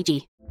if rated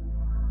PG.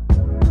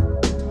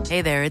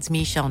 Hey there, it's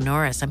Michelle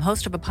Norris. I'm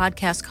host of a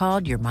podcast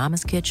called Your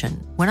Mama's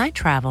Kitchen. When I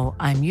travel,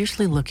 I'm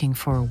usually looking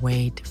for a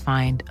way to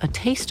find a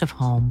taste of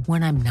home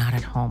when I'm not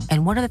at home.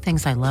 And one of the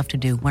things I love to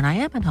do when I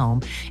am at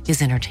home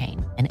is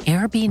entertain. And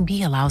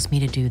Airbnb allows me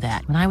to do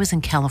that. When I was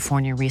in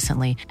California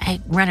recently, I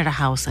rented a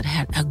house that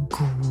had a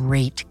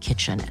great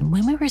kitchen. And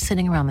when we were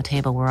sitting around the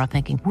table, we're all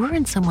thinking, we're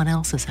in someone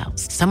else's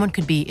house. Someone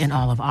could be in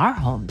all of our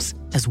homes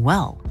as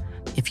well.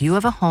 If you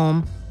have a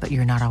home, but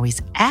you're not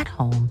always at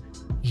home,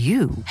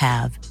 you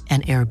have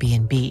an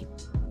Airbnb.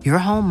 Your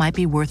home might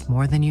be worth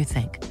more than you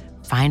think.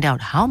 Find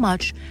out how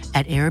much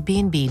at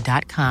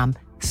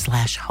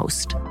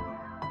airbnb.com/host.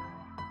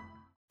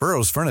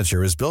 Burrow's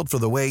furniture is built for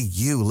the way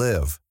you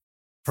live.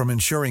 From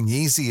ensuring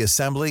easy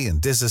assembly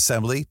and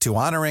disassembly to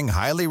honoring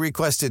highly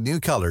requested new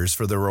colors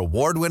for their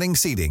award-winning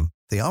seating,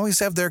 they always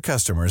have their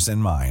customers in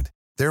mind.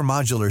 Their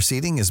modular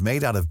seating is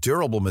made out of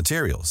durable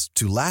materials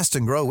to last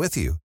and grow with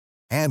you.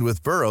 And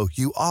with Burrow,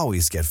 you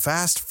always get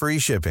fast, free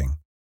shipping.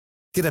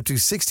 Get up to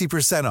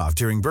 60% off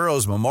during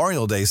Burrow's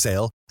Memorial Day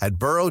sale at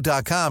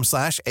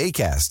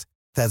burrow.com/ACAST.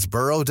 That's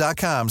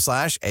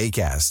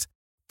burrow.com/ACAST.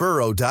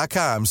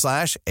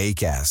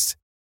 burrow.com/ACAST.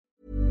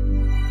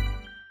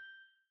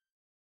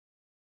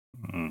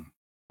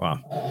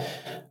 Wow.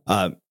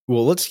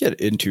 Well, let's get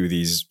into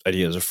these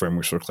ideas of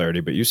frameworks for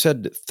clarity. But you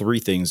said three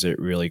things that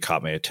really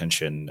caught my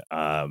attention.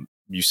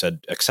 You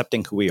said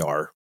accepting who we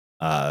are,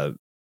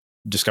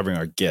 discovering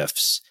our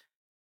gifts,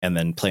 and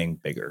then playing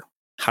bigger.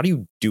 How do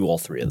you do all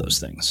three of those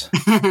things?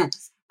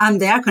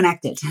 They are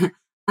connected.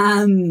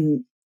 I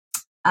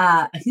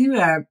think we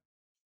are.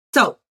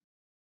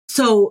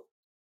 So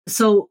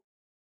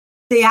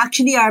they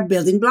actually are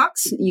building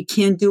blocks. You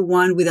can't do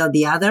one without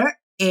the other.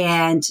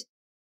 And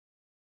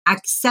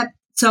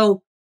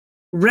so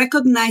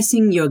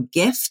recognizing your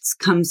gifts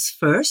comes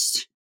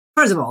first.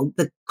 First of all,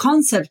 the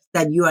concept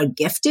that you are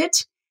gifted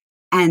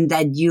and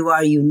that you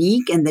are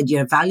unique and that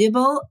you're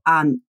valuable,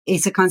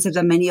 is a concept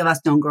that many of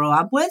us don't grow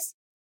up with.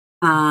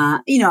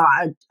 Our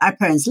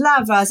parents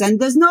love us, and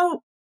there's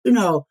no,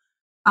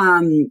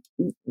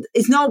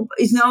 it's not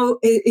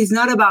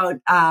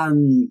about,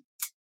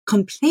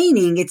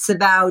 complaining. It's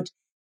about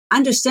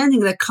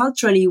understanding that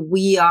culturally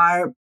we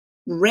are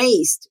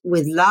raised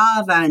with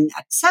love and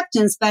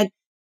acceptance, but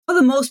for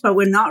the most part,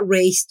 we're not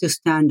raised to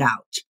stand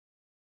out.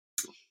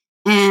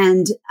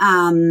 And,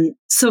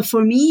 so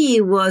for me,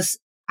 it was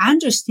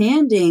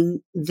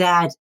understanding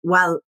that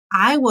while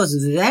I was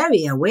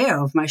very aware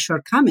of my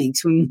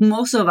shortcomings, when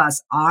most of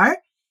us are,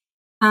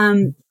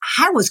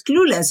 I was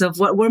clueless of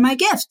what were my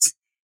gifts.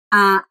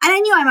 And I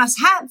knew I must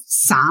have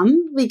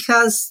some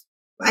because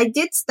I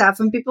did stuff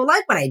and people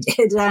liked what I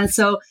did. And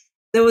so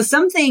there was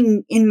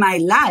something in my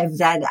life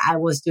that I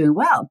was doing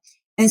well.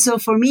 And so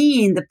for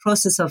me, in the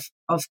process of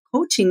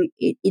coaching,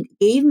 it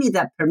gave me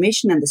that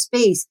permission and the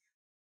space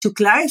to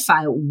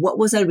clarify what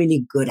was I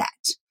really good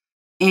at.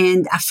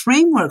 And a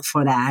framework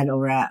for that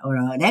or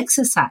an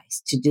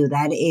exercise to do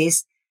that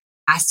is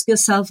ask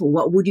yourself,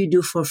 what would you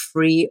do for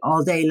free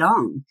all day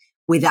long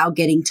without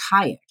getting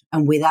tired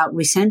and without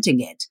resenting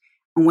it?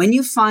 And when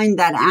you find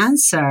that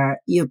answer,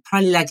 you're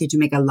probably likely to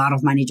make a lot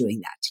of money doing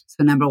that.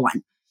 So number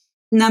one.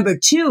 Number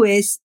two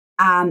is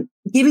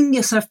giving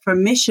yourself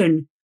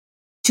permission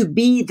to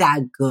be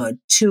that good,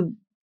 to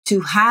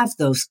have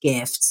those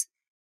gifts,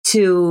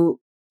 to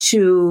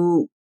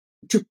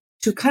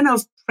kind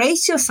of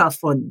praise yourself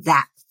for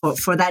that,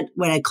 for that,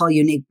 what I call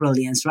unique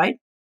brilliance, right?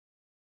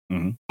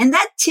 Mm-hmm. And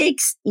that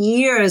takes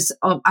years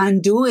of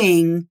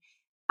undoing.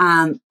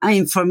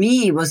 For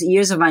me, it was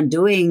years of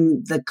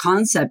undoing the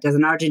concept as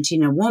an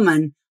Argentina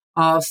woman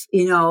of,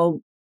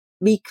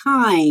 be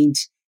kind,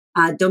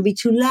 don't be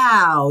too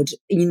loud,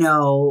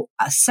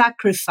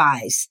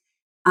 sacrifice.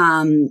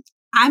 I'm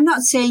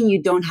not saying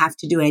you don't have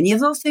to do any of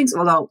those things,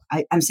 although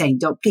I'm saying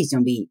please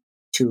don't be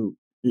too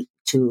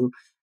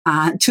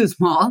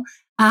small.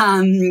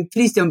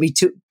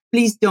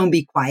 Please don't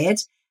be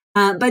quiet.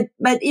 But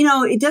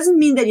it doesn't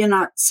mean that you're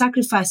not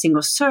sacrificing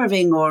or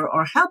serving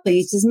or helping.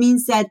 It just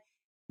means that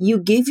you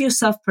give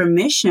yourself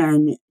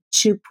permission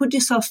to put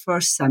yourself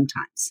first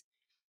sometimes.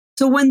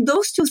 So when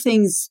those two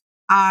things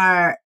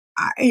are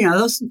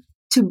those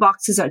two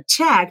boxes are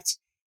checked,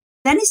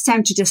 then it's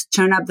time to just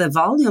turn up the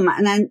volume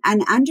and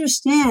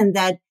understand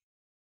that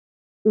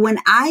when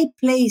I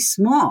play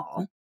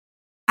small,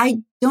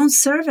 I don't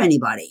serve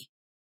anybody.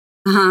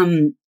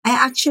 I'm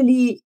a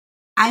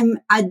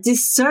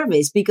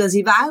disservice because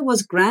if I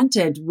was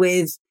granted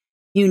with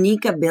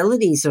unique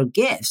abilities or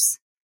gifts,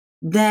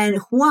 then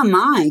who am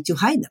I to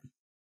hide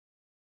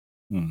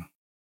them?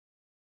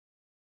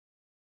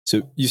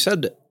 So you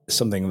said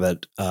something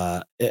that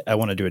I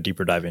want to do a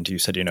deeper dive into. You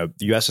said,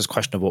 you asked this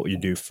question of what you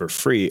do for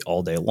free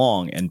all day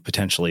long, and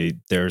potentially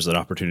there's an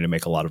opportunity to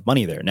make a lot of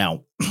money there.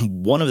 Now,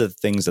 one of the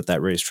things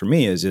that raised for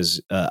me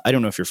is I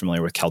don't know if you're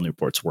familiar with Cal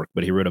Newport's work,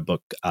 but he wrote a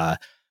book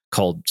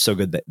called So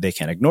Good That They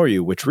Can't Ignore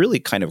You, which really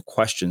kind of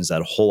questions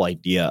that whole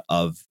idea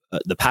of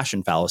the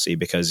passion fallacy,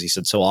 because he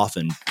said so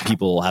often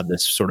people have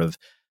this sort of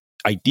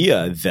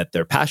idea that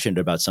they're passionate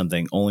about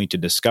something only to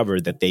discover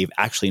that they've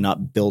actually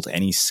not built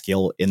any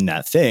skill in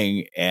that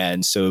thing.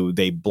 And so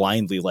they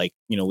blindly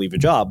leave a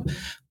job,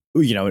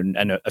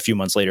 and a few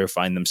months later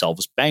find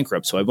themselves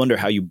bankrupt. So I wonder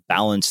how you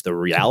balance the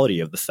reality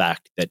of the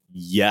fact that,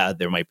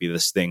 there might be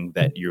this thing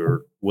that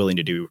you're willing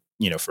to do,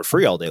 for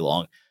free all day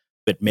long,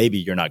 but maybe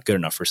you're not good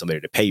enough for somebody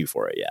to pay you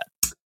for it yet.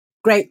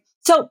 Great.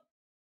 So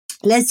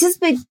let's just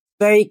be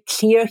very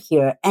clear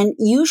here. And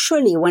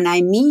usually what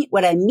I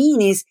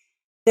mean is,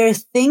 there are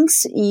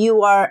things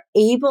you are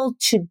able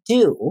to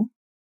do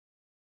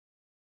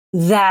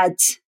that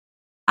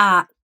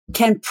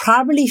can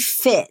probably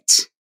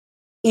fit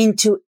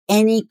into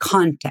any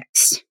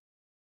context.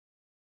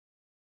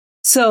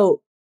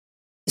 So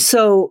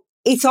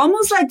it's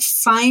almost like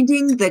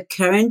finding the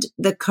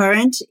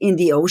current in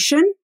the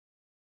ocean,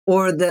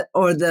 or the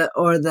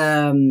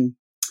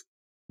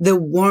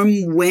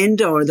warm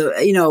wind, or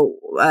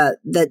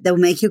that will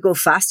make you go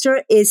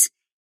faster. Is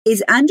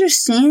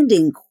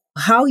understanding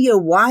how you're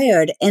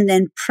wired and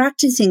then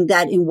practicing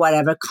that in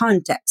whatever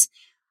context.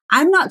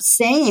 I'm not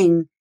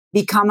saying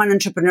become an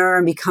entrepreneur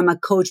and become a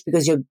coach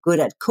because you're good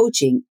at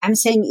coaching. I'm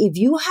saying if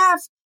you have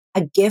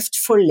a gift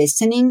for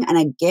listening and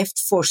a gift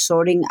for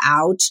sorting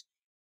out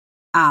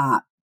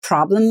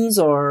problems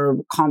or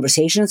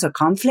conversations or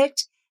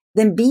conflict,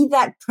 then be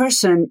that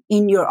person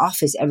in your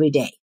office every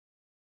day.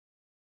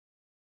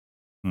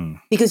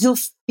 Because you'll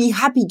be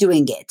happy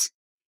doing it.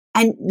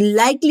 And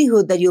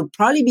likelihood that you'll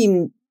probably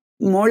be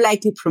more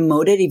likely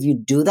promoted if you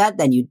do that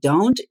than you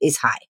don't is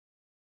high.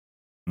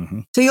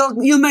 So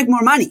you'll make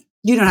more money.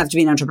 You don't have to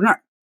be an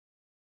entrepreneur.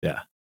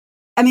 Yeah.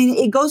 I mean,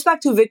 it goes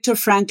back to Viktor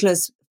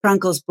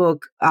Frankl's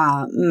book,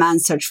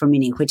 Man's Search for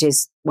Meaning, which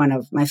is one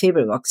of my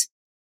favorite books.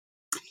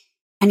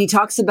 And he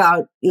talks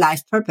about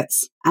life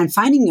purpose and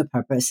finding your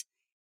purpose.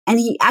 And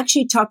he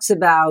actually talks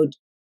about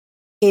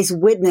his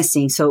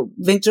witnessing. So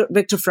Viktor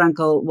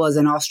Frankl was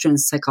an Austrian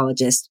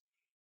psychologist,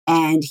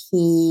 and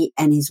he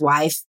and his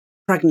wife,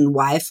 pregnant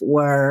wife,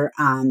 were,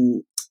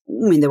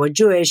 they were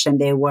Jewish and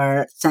they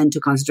were sent to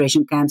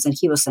concentration camps, and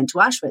he was sent to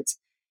Auschwitz.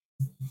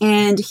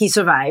 And he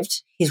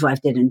survived. His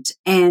wife didn't.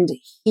 And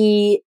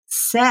he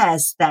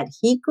says that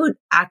he could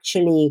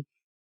actually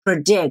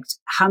predict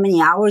how many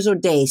hours or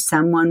days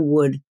someone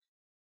would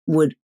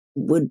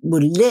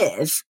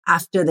live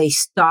after they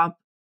stop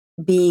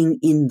being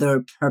in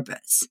their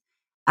purpose.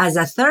 As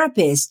a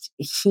therapist,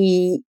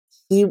 he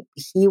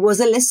was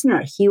a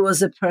listener. He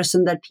was a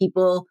person that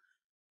people,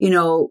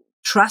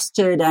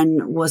 trusted,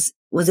 and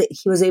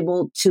he was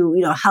able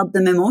to, help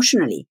them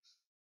emotionally.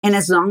 And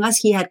as long as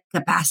he had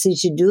capacity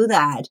to do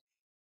that,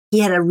 he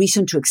had a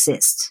reason to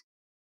exist.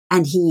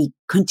 And he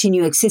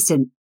continued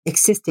existing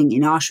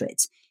in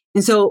Auschwitz.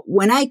 And so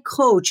when I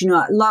coach,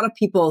 a lot of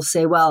people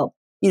say, well,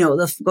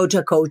 they'll go to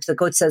a coach. The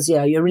coach says,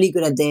 yeah, you're really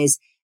good at this.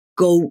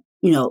 Go,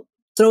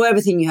 throw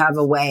everything you have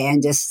away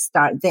and just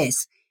start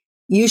this.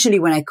 Usually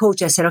when I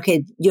coach, I said,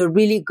 okay, you're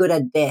really good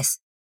at this.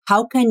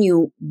 How can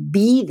you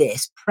be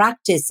this,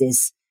 practice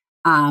this,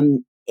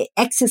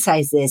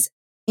 exercise this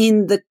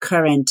in the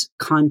current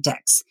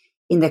context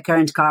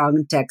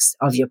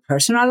of your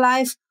personal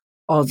life,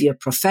 of your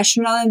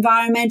professional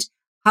environment?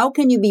 How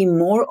can you be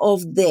more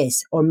of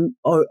this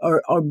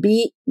or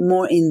be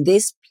more in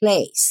this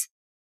place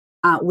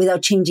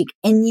without changing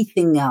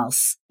anything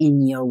else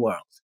in your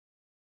world?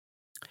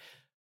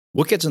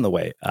 What gets in the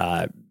way?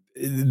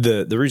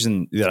 The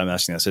reason that I'm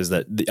asking this is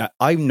that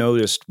I've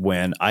noticed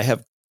when I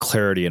have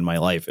clarity in my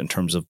life in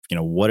terms of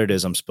what it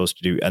is I'm supposed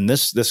to do, and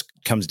this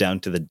comes down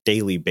to the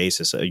daily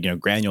basis,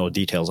 granular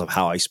details of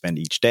how I spend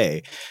each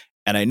day.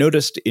 And I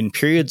noticed in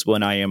periods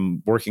when I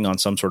am working on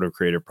some sort of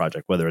creative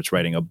project, whether it's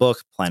writing a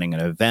book, planning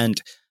an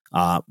event,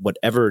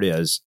 whatever it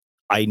is,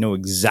 I know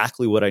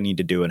exactly what I need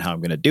to do and how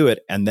I'm going to do it.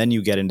 And then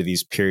you get into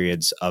these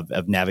periods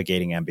of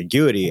navigating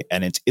ambiguity.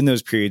 And it's in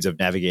those periods of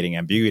navigating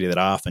ambiguity that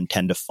I often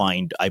tend to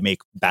find I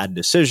make bad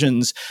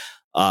decisions.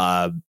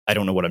 I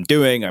don't know what I'm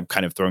doing. I'm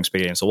kind of throwing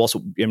spaghetti against the wall.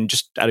 So I'm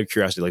just out of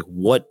curiosity, like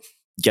what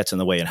gets in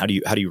the way and how do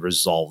you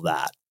resolve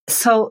that?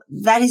 So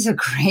that is a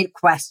great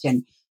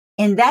question.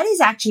 And that is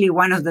actually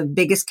one of the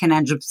biggest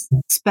conundrums,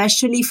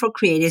 especially for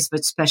creatives, but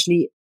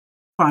especially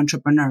for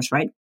entrepreneurs,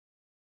 right?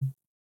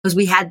 Because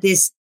we had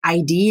this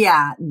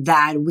idea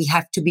that we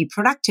have to be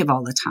productive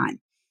all the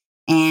time.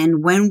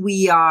 And when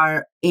we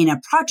are in a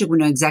project, we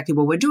know exactly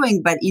what we're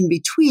doing, but in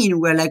between,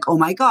 we're like, oh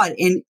my God.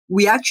 And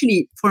we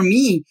actually, for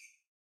me,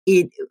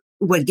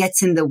 what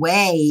gets in the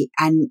way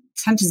and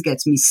sometimes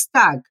gets me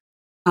stuck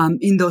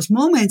in those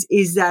moments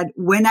is that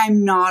when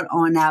I'm not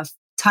on a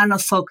ton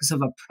of focus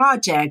of a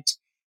project,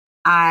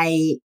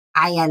 I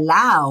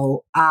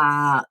allow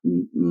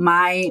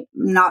my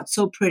not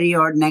so pretty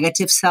or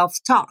negative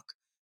self-talk.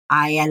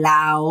 I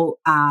allow,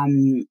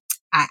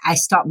 I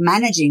stop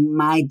managing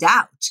my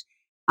doubt.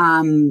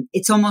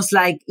 It's almost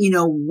like,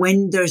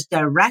 when there's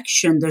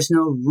direction, there's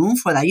no room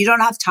for that. You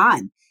don't have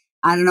time.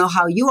 I don't know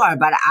how you are,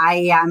 but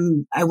I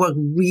work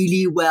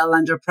really well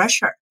under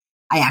pressure.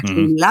 I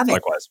actually love it.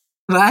 Likewise.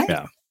 Right?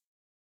 Yeah.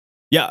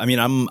 Yeah, I mean,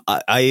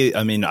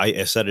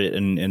 I said it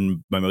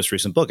in my most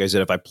recent book. I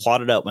said if I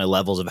plotted out my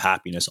levels of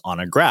happiness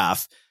on a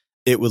graph,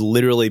 it would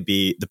literally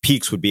be the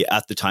peaks would be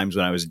at the times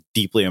when I was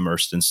deeply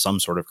immersed in some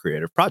sort of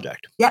creative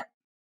project. Yep.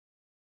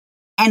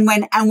 And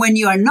when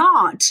you are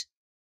not,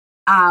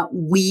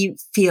 we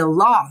feel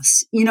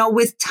lost.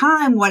 With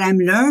time, what I'm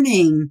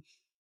learning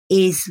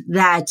is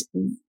that.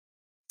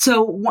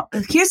 So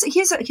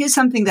here's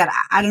something that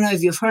I don't know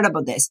if you've heard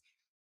about this.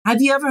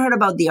 Have you ever heard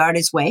about the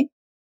artist's way?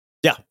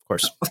 Yeah, of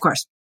course. Of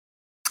course.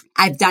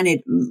 I've done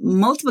it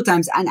multiple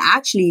times. And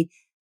actually,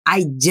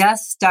 I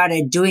just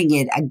started doing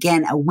it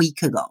again a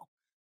week ago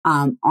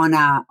on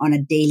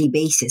a daily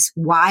basis.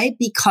 Why?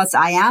 Because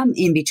I am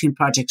in between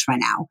projects right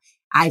now.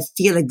 I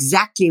feel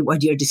exactly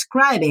what you're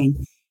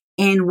describing.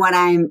 And what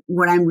I'm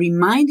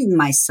reminding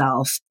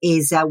myself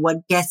is that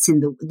what gets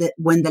in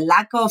when the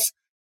lack of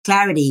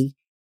clarity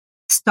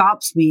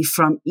stops me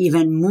from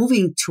even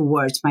moving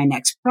towards my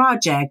next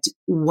project,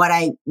 what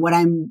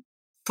I'm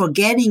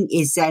forgetting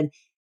is that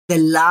the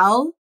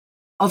lull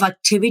of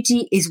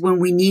activity is when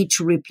we need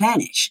to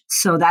replenish.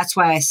 So that's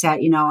why I said,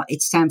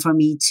 it's time for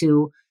me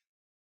to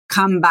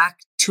come back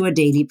to a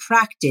daily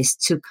practice,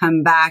 to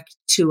come back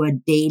to a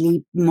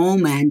daily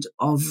moment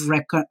of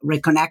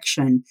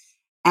reconnection.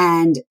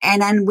 And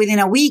then within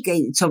a week,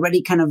 it's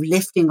already kind of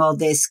lifting all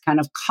this kind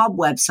of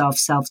cobwebs of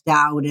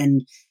self-doubt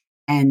and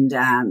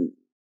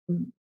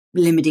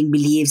limiting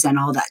beliefs and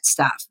all that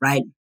stuff,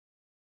 right?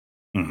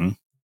 Mm-hmm.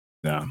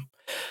 Yeah.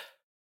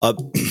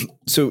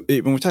 So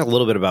when we talk a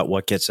little bit about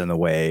what gets in the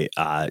way,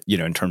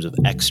 in terms of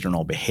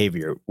external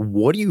behavior,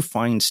 what do you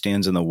find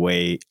stands in the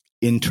way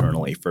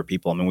internally for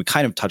people? I mean, we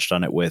kind of touched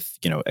on it with,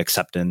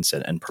 acceptance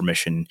and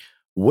permission.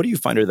 What do you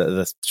find are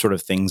the sort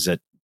of things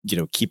that,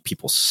 keep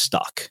people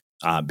stuck?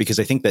 Because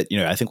I think that,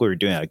 I think we were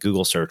doing a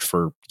Google search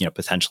for,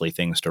 potentially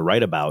things to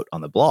write about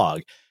on the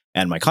blog.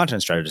 And my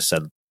content strategist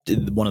said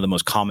one of the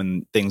most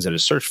common things that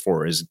is searched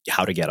for is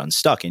how to get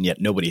unstuck. And yet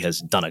nobody has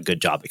done a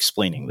good job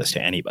explaining this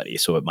to anybody.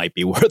 So it might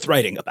be worth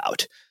writing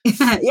about.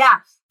 Yeah.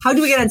 How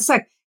do we get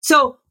unstuck?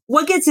 So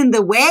what gets in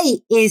the way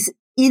is,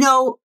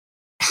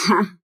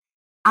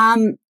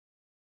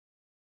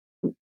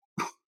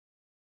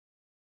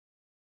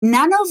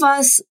 none of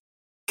us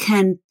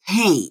can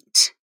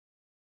paint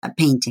a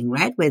painting,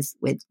 right? With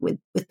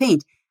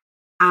paint.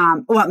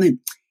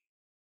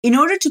 In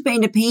order to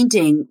paint a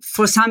painting,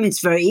 for some,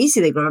 it's very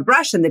easy. They grab a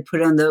brush and they put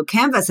it on the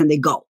canvas and they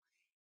go.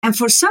 And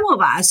for some of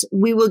us,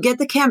 we will get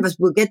the canvas,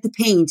 we'll get the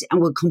paint,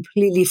 and we'll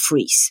completely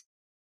freeze.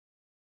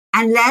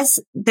 Unless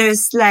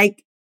there's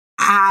like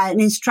an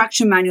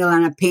instruction manual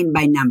and a paint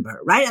by number,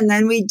 right? And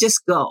then we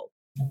just go.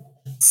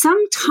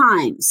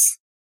 Sometimes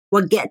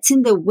what gets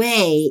in the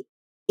way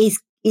is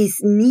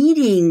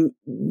needing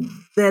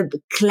the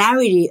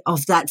clarity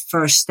of that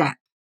first step.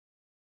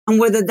 And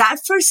whether that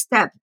first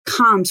step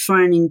comes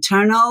from an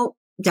internal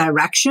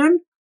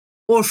direction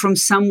or from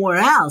somewhere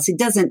else,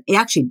 it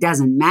actually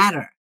doesn't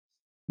matter.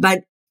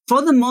 But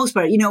for the most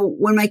part,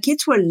 when my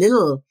kids were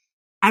little,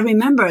 I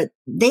remember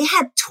they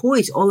had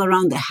toys all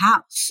around the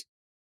house.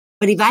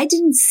 But if I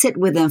didn't sit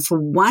with them for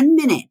 1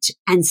 minute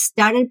and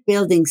started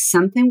building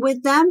something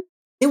with them,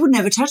 they would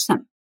never touch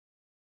them.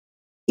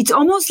 It's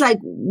almost like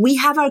we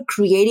have our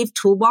creative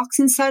toolbox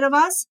inside of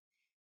us.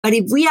 But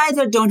if we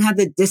either don't have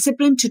the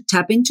discipline to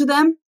tap into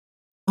them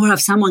or have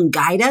someone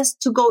guide us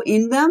to go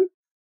in them,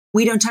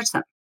 we don't touch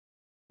them.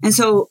 And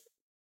so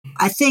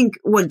I think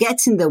what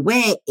gets in the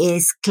way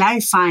is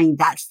clarifying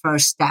that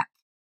first step.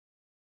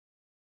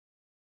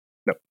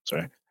 No,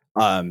 sorry.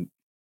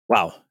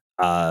 Wow.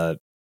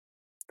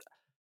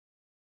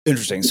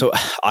 Interesting. So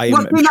I'm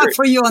not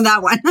for you on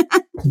that one.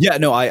 Yeah,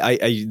 no, I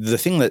the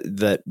thing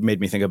that made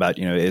me think about,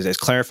 is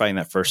clarifying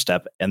that first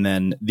step. And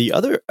then the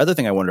other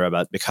thing I wonder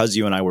about, because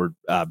you and I were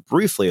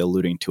briefly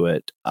alluding to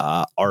it,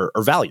 are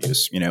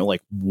values,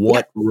 like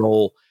what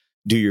role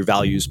do your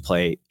values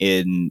play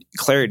in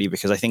clarity?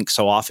 Because I think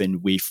so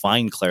often we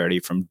find clarity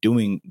from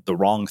doing the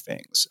wrong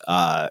things,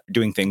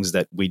 doing things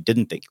that we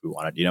didn't think we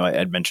wanted. I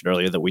had mentioned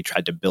earlier that we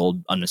tried to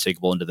build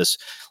Unmistakable into this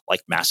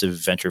like massive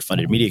venture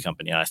funded media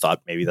company. And I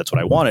thought maybe that's what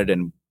I wanted.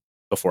 And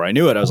before I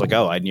knew it, I was like,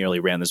 I nearly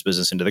ran this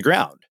business into the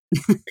ground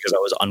because I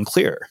was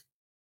unclear.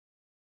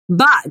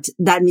 But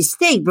that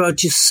mistake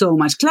brought you so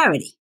much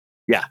clarity.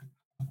 Yeah.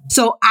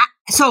 So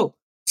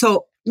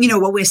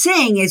what we're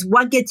saying is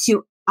what gets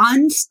you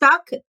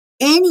unstuck.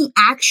 Any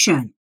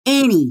action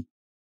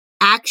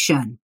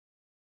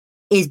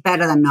is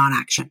better than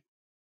non-action.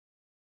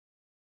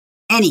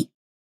 Any.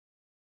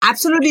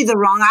 Absolutely the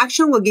wrong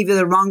action will give you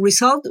the wrong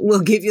result,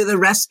 will give you the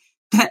rest,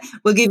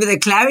 will give you the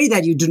clarity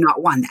that you do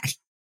not want that.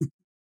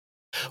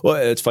 Well,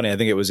 it's funny. I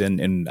think it was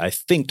in I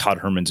think Todd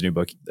Herman's new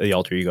book, The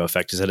Alter Ego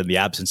Effect, is that in the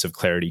absence of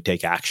clarity,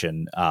 take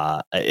action.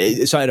 So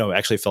I know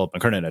actually Philip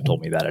McKernan had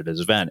told me that at his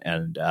event,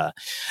 and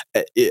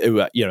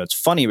it's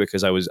funny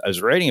because I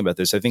was writing about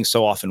this. I think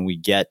so often we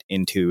get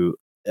into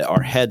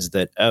our heads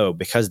that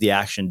because the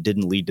action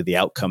didn't lead to the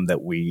outcome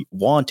that we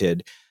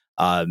wanted,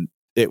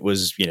 it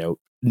was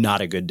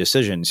not a good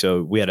decision.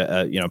 So we had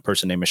a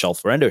person named Michelle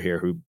Ferrando here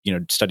who,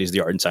 studies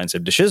the art and science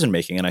of decision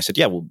making. And I said,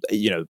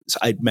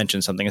 I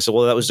mentioned something. I said,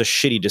 well, that was a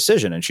shitty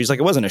decision. And she's like,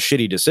 it wasn't a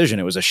shitty decision.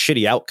 It was a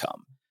shitty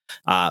outcome.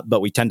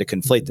 But we tend to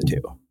conflate the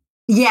two.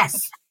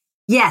 Yes.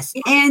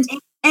 And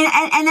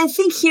I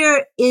think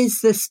here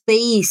is the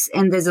space,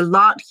 and there's a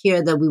lot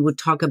here that we would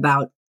talk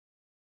about,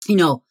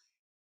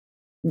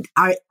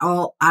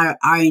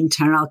 our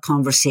internal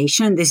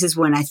conversation. This is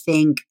when I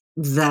think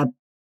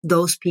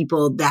those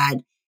people that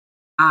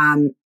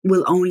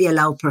will only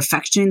allow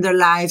perfection in their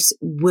lives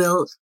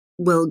will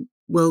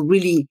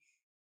really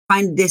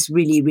find this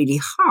really, really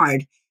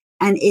hard.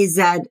 And is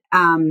that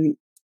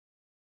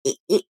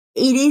it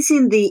is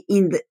in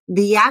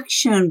the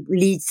action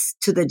leads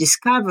to the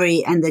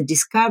discovery, and the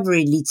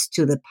discovery leads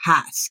to the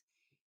path.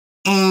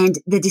 And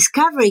the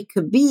discovery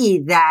could be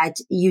that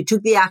you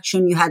took the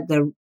action, you had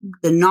the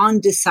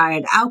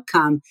non-desired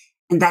outcome,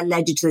 and that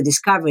led you to the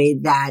discovery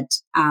that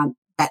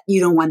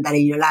you don't want that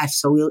in your life.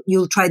 So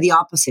you'll try the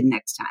opposite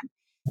next time.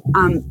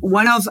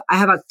 I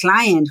have a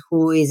client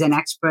who is an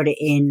expert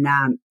in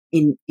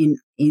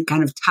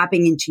kind of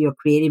tapping into your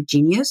creative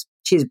genius.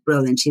 She's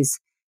brilliant. She's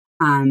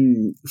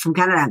from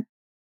Canada.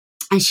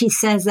 And she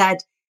says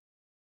that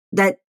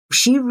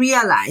she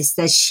realized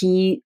that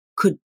she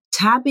could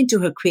tap into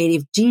her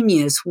creative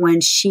genius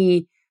when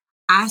she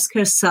asked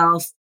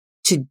herself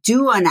to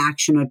do an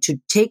action or to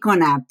take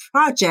on a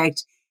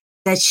project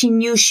that she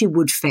knew she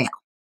would fail.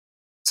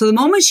 So the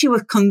moment she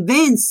was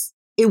convinced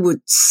it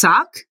would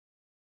suck,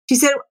 she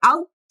said,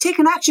 I'll take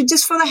an action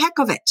just for the heck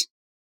of it.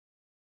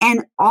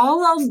 And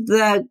all of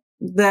the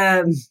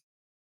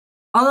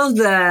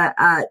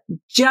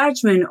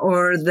judgment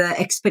or the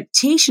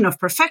expectation of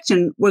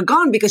perfection were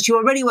gone because she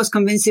already was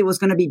convinced it was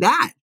going to be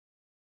bad.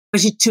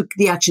 But she took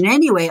the action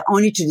anyway,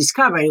 only to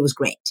discover it was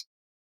great.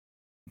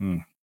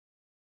 Mm.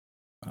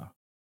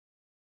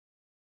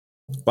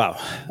 Wow.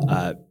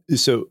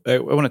 So I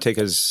want to take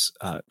us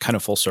kind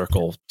of full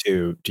circle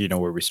to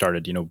where we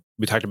started.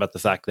 We talked about the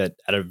fact that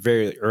at a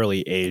very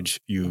early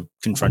age, you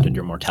confronted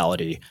your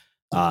mortality.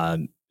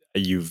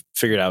 You've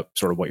figured out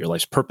sort of what your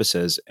life's purpose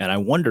is. And I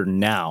wonder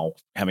now,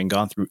 having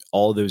gone through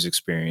all those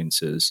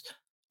experiences,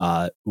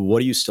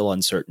 what are you still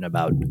uncertain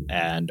about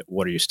and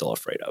what are you still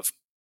afraid of?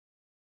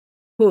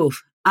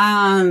 Oof.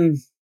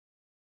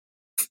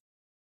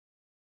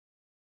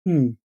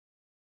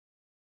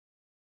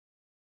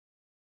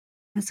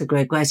 That's a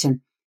great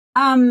question.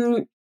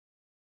 What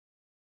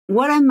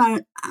am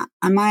I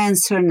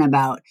uncertain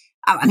about?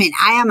 I mean,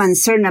 I am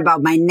uncertain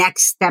about my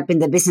next step in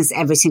the business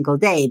every single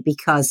day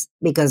because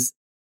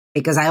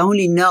I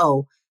only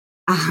know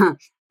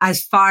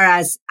as far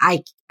as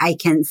I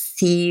can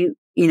see.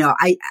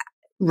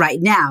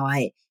 Right now,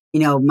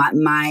 in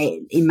my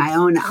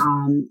own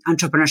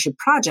entrepreneurship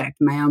project,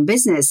 my own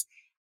business,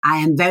 I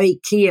am very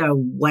clear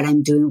what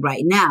I'm doing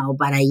right now.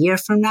 But a year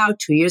from now,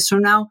 2 years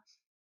from now,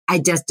 I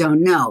just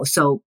don't know.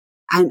 So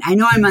I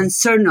know I'm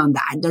uncertain on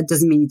that. That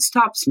doesn't mean it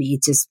stops me.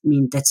 It just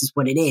means that's just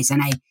what it is.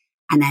 And I'm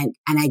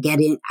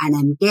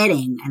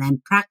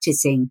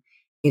practicing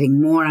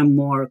getting more and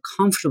more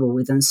comfortable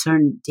with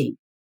uncertainty.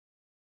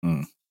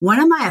 What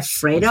am I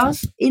afraid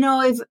of?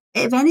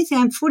 If anything,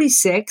 I'm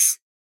 46.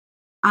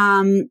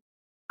 I'm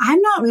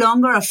no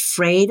longer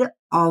afraid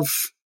of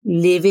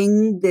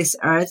leaving this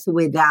earth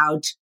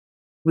without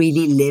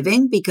really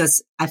living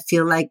because I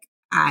feel like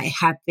I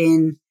have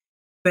been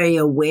very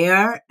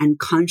aware and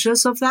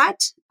conscious of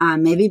that.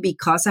 Maybe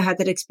because I had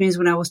that experience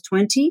when I was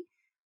 20.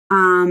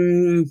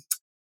 I'm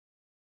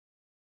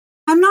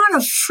not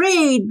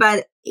afraid,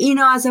 but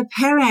as a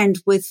parent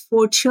with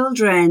 4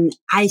 children,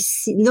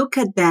 look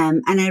at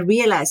them and I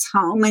realize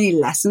how many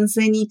lessons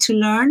they need to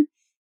learn,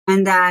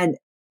 and that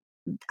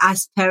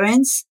as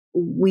parents,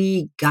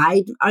 we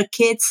guide our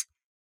kids,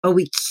 but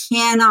we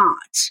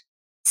cannot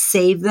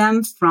save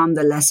them from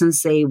the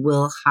lessons they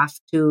will have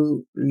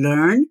to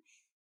learn.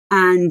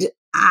 And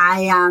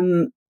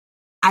I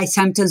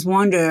sometimes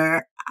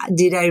wonder,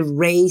 did I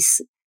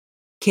raise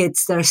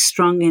kids that are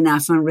strong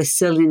enough and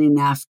resilient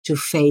enough to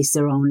face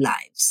their own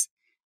lives?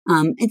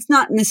 It's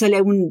not necessarily,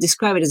 I wouldn't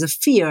describe it as a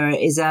fear,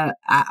 it's a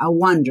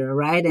wonder,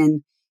 right?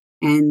 And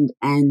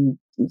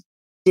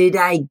did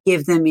I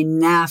give them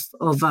enough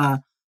of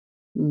a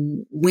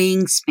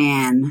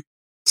wingspan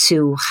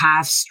to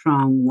have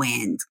strong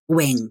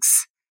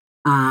wings?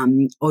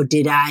 Or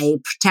did I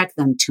protect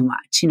them too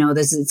much?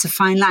 It's a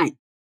fine line.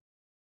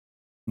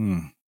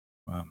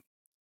 Wow.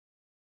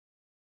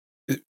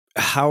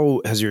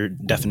 How has your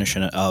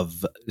definition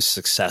of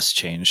success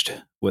changed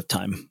with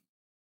time?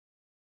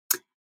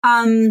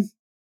 I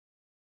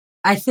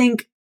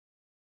think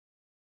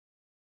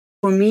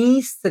for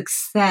me,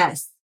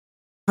 success,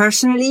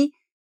 personally,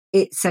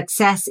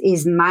 success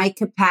is my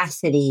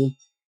capacity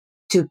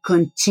to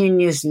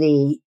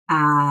continuously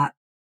get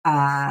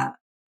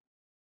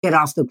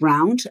off the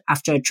ground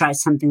after I tried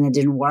something that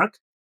didn't work.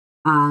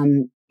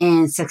 And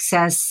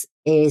success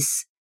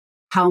is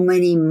how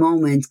many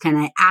moments can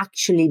I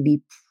actually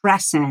be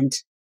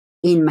present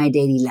in my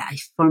daily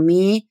life. For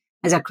me,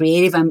 as a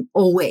creative, I'm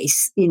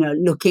always,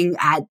 looking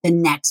at the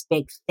next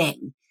big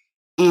thing.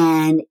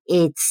 And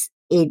it's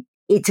a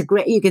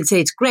great, you can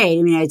say it's great.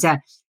 I mean,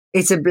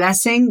 it's a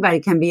blessing, but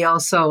it can be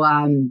also,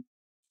 a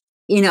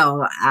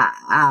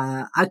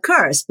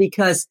curse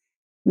because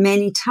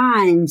many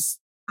times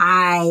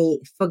I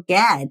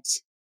forget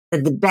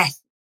that the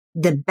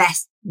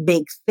best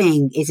big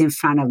thing is in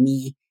front of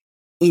me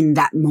in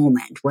that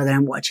moment, whether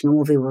I'm watching a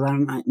movie with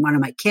one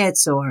of my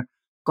kids or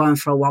going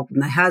for a walk with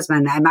my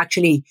husband. I'm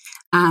actually,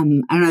 I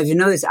don't know if you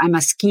know this, I'm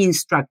a ski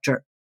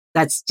instructor.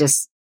 That's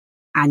just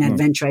an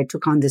adventure I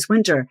took on this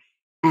winter.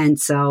 And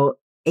so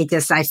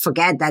I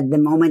forget that the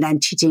moment I'm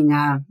teaching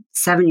a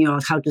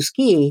 7-year-old how to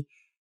ski,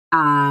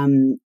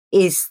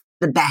 is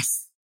the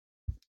best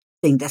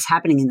thing that's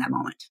happening in that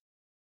moment.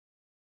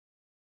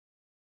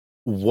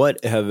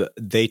 What have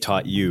they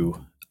taught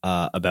you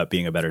about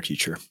being a better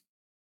teacher?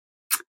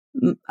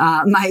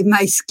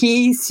 My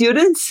ski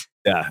students?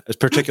 Yeah,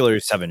 particularly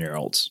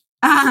 7-year-olds.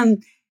 Well,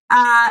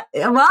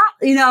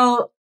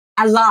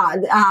 a lot.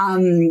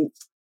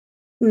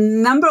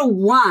 Number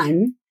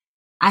one,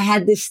 I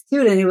had this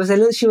student. She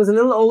was a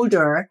little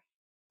older,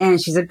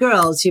 and she's a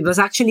girl. She was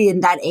actually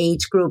in that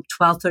age group,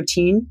 12,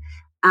 13,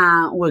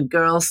 where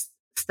girls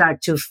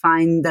start to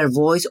find their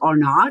voice or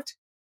not.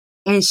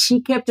 And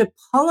she kept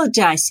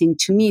apologizing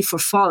to me for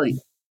falling.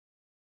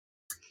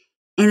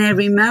 And I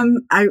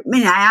remember, I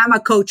am a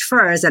coach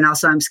first, and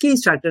also I'm a ski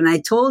instructor. And I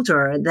told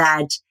her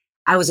that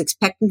I was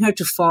expecting her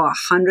to fall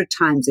 100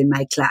 times in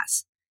my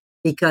class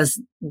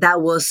because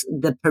that was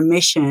the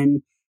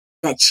permission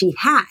that she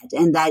had,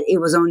 and that it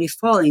was only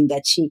falling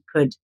that she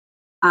could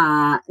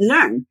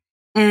learn.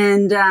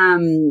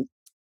 And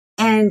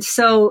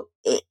so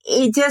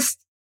it just,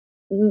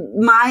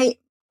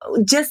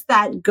 just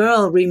that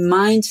girl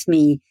reminds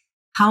me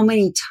how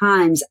many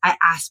times I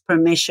ask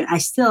permission. I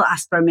still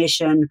ask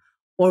permission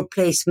or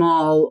play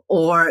small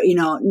or,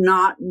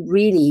 not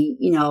really,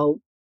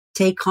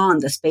 take on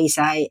the space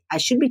I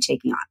should be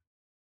taking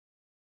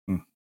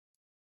on.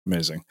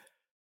 Amazing.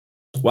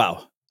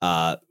 Wow.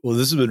 Well,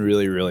 this has been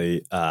really,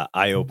 really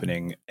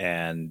eye-opening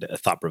and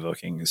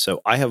thought-provoking. So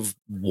I have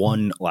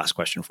one last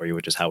question for you,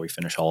 which is how we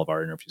finish all of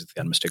our interviews with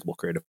the Unmistakable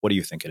Creative. What do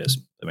you think it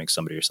is that makes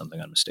somebody or something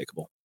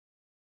unmistakable?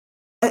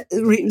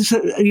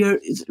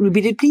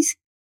 Repeat it, please.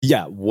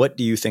 Yeah. What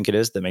do you think it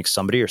is that makes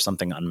somebody or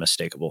something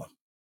unmistakable?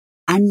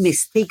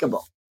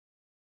 Unmistakable.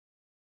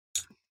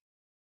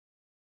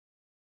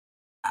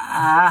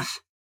 The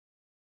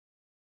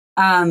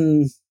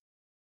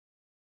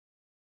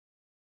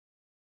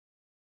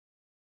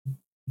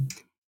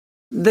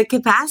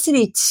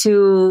capacity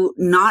to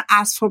not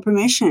ask for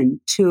permission,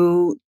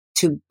 to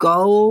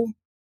go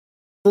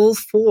full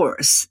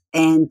force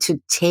and to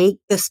take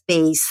the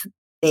space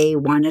they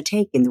want to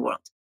take in the world.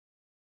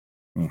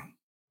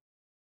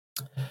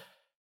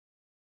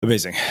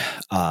 Amazing.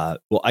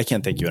 Well, I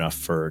can't thank you enough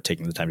for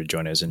taking the time to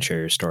join us and share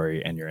your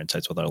story and your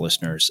insights with our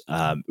listeners.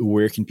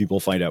 Where can people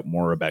find out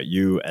more about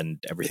you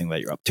and everything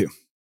that you're up to?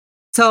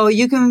 So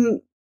you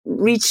can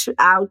reach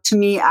out to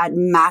me at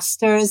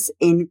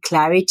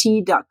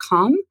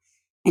mastersinclarity.com,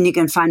 and you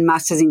can find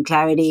Masters in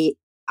Clarity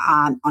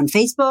on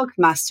Facebook,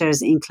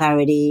 Masters in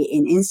Clarity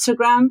in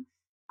Instagram,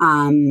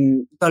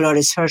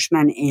 Dolores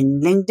Hirschmann in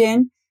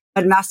LinkedIn,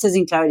 but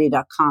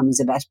mastersinclarity.com is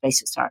the best place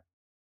to start.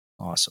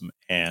 Awesome.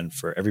 And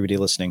for everybody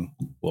listening,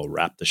 we'll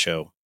wrap the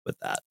show with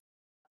that.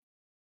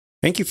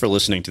 Thank you for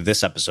listening to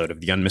this episode of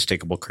the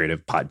Unmistakable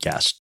Creative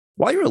Podcast.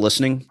 While you were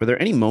listening, were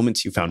there any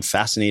moments you found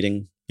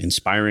fascinating,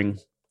 inspiring,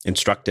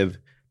 instructive,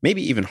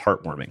 maybe even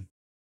heartwarming?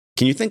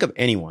 Can you think of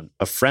anyone,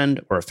 a friend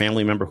or a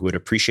family member who would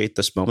appreciate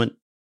this moment?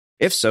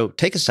 If so,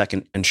 take a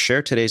second and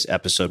share today's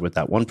episode with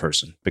that one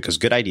person, because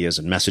good ideas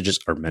and messages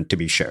are meant to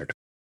be shared.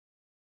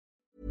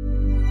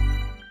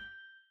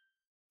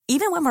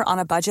 Even when we're on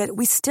a budget,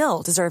 we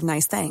still deserve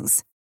nice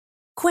things.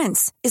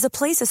 Quince is a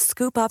place to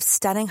scoop up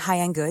stunning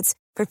high-end goods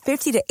for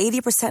 50 to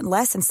 80%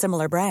 less than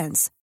similar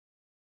brands.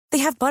 They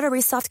have buttery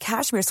soft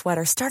cashmere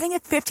sweaters starting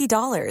at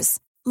 $50,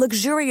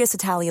 luxurious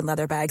Italian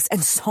leather bags,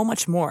 and so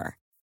much more.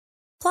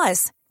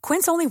 Plus,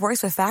 Quince only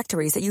works with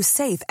factories that use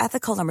safe,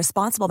 ethical, and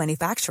responsible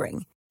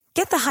manufacturing.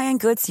 Get the high-end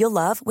goods you'll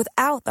love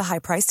without the high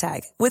price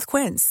tag with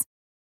Quince.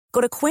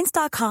 Go to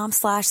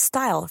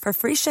quince.com/style for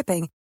free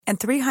shipping and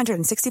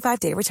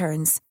 365-day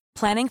returns.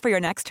 Planning for your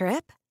next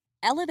trip?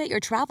 Elevate your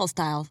travel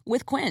style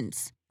with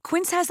Quince.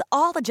 Quince has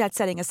all the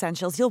jet-setting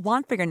essentials you'll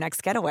want for your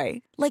next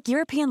getaway, like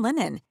European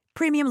linen,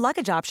 premium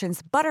luggage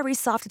options, buttery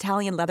soft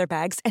Italian leather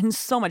bags, and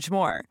so much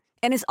more.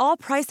 And is all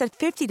priced at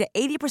 50 to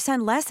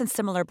 80% less than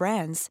similar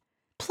brands.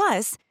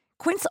 Plus,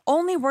 Quince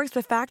only works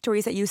with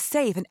factories that use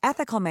safe and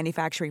ethical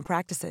manufacturing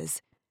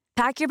practices.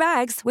 Pack your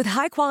bags with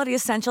high-quality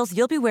essentials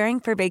you'll be wearing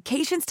for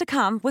vacations to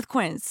come with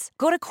Quince.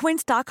 Go to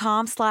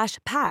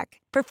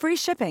quince.com/pack for free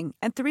shipping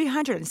and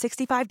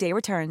 365-day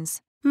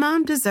returns.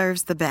 Mom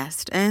deserves the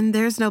best, and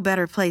there's no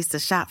better place to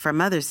shop for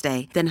Mother's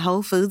Day than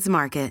Whole Foods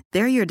Market.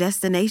 They're your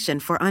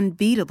destination for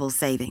unbeatable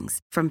savings,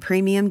 from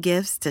premium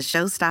gifts to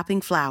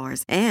show-stopping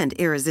flowers and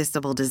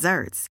irresistible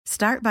desserts.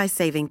 Start by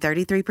saving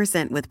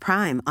 33% with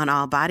Prime on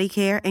all body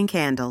care and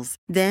candles.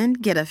 Then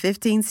get a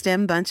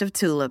 15-stem bunch of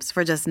tulips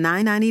for just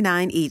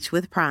 $9.99 each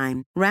with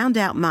Prime. Round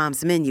out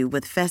Mom's menu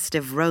with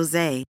festive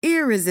rosé,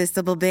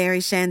 irresistible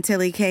berry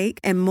chantilly cake,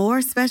 and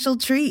more special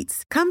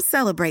treats. Come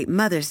celebrate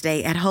Mother's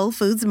Day at Whole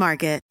Foods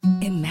Market.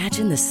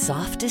 Imagine the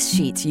softest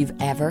sheets you've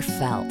ever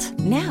felt.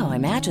 Now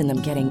imagine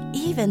them getting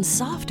even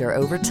softer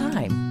over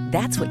time.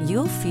 That's what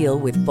you'll feel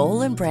with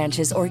Boll &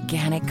 Branch's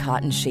organic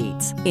cotton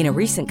sheets. In a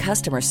recent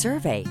customer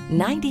survey,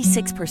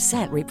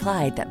 96%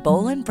 replied that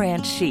Boll &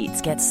 Branch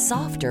sheets get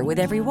softer with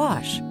every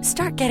wash.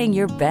 Start getting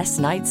your best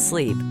night's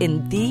sleep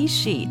in these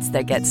sheets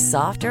that get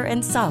softer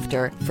and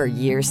softer for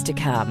years to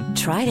come.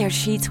 Try their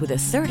sheets with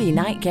a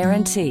 30-night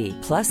guarantee.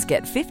 Plus,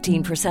 get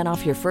 15%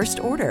 off your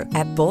first order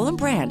at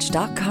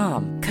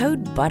bollandbranch.com.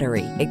 Code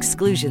BUTTERY.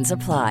 Exclusions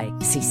apply.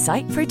 See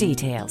site for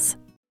details.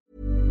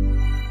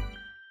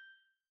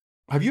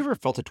 Have you ever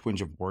felt a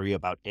twinge of worry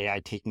about AI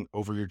taking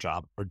over your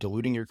job or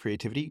diluting your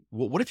creativity?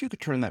 Well, what if you could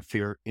turn that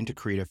fear into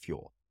creative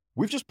fuel?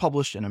 We've just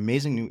published an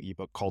amazing new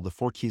ebook called The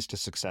 4 Keys to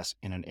Success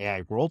in an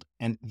AI World,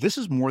 and this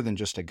is more than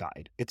just a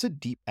guide. It's a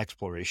deep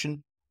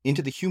exploration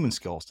into the human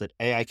skills that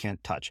AI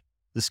can't touch,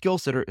 the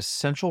skills that are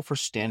essential for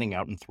standing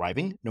out and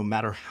thriving, no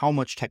matter how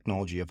much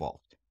technology evolves.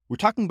 We're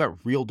talking about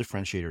real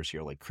differentiators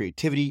here like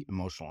creativity,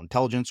 emotional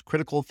intelligence,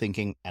 critical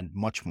thinking, and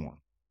much more.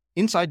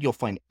 Inside, you'll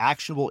find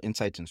actionable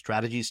insights and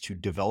strategies to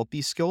develop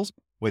these skills,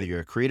 whether you're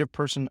a creative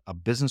person, a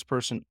business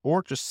person,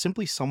 or just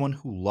simply someone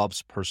who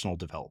loves personal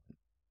development.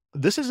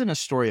 This isn't a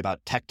story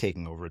about tech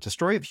taking over. It's a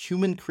story of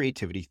human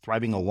creativity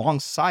thriving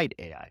alongside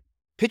AI.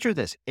 Picture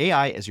this,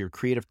 AI as your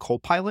creative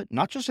co-pilot,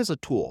 not just as a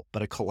tool,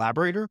 but a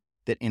collaborator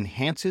that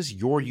enhances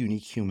your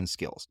unique human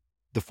skills.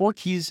 The 4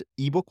 Keys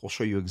ebook will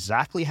show you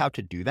exactly how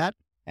to do that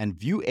and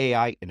view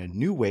AI in a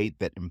new way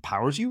that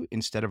empowers you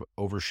instead of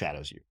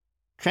overshadows you.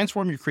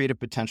 Transform your creative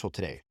potential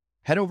today.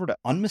 Head over to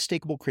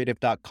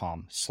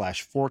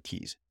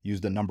unmistakablecreative.com/4keys.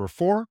 Use the number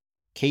 4,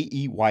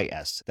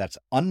 KEYS. That's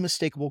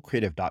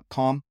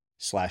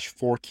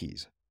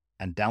unmistakablecreative.com/4keys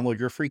and download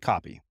your free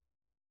copy.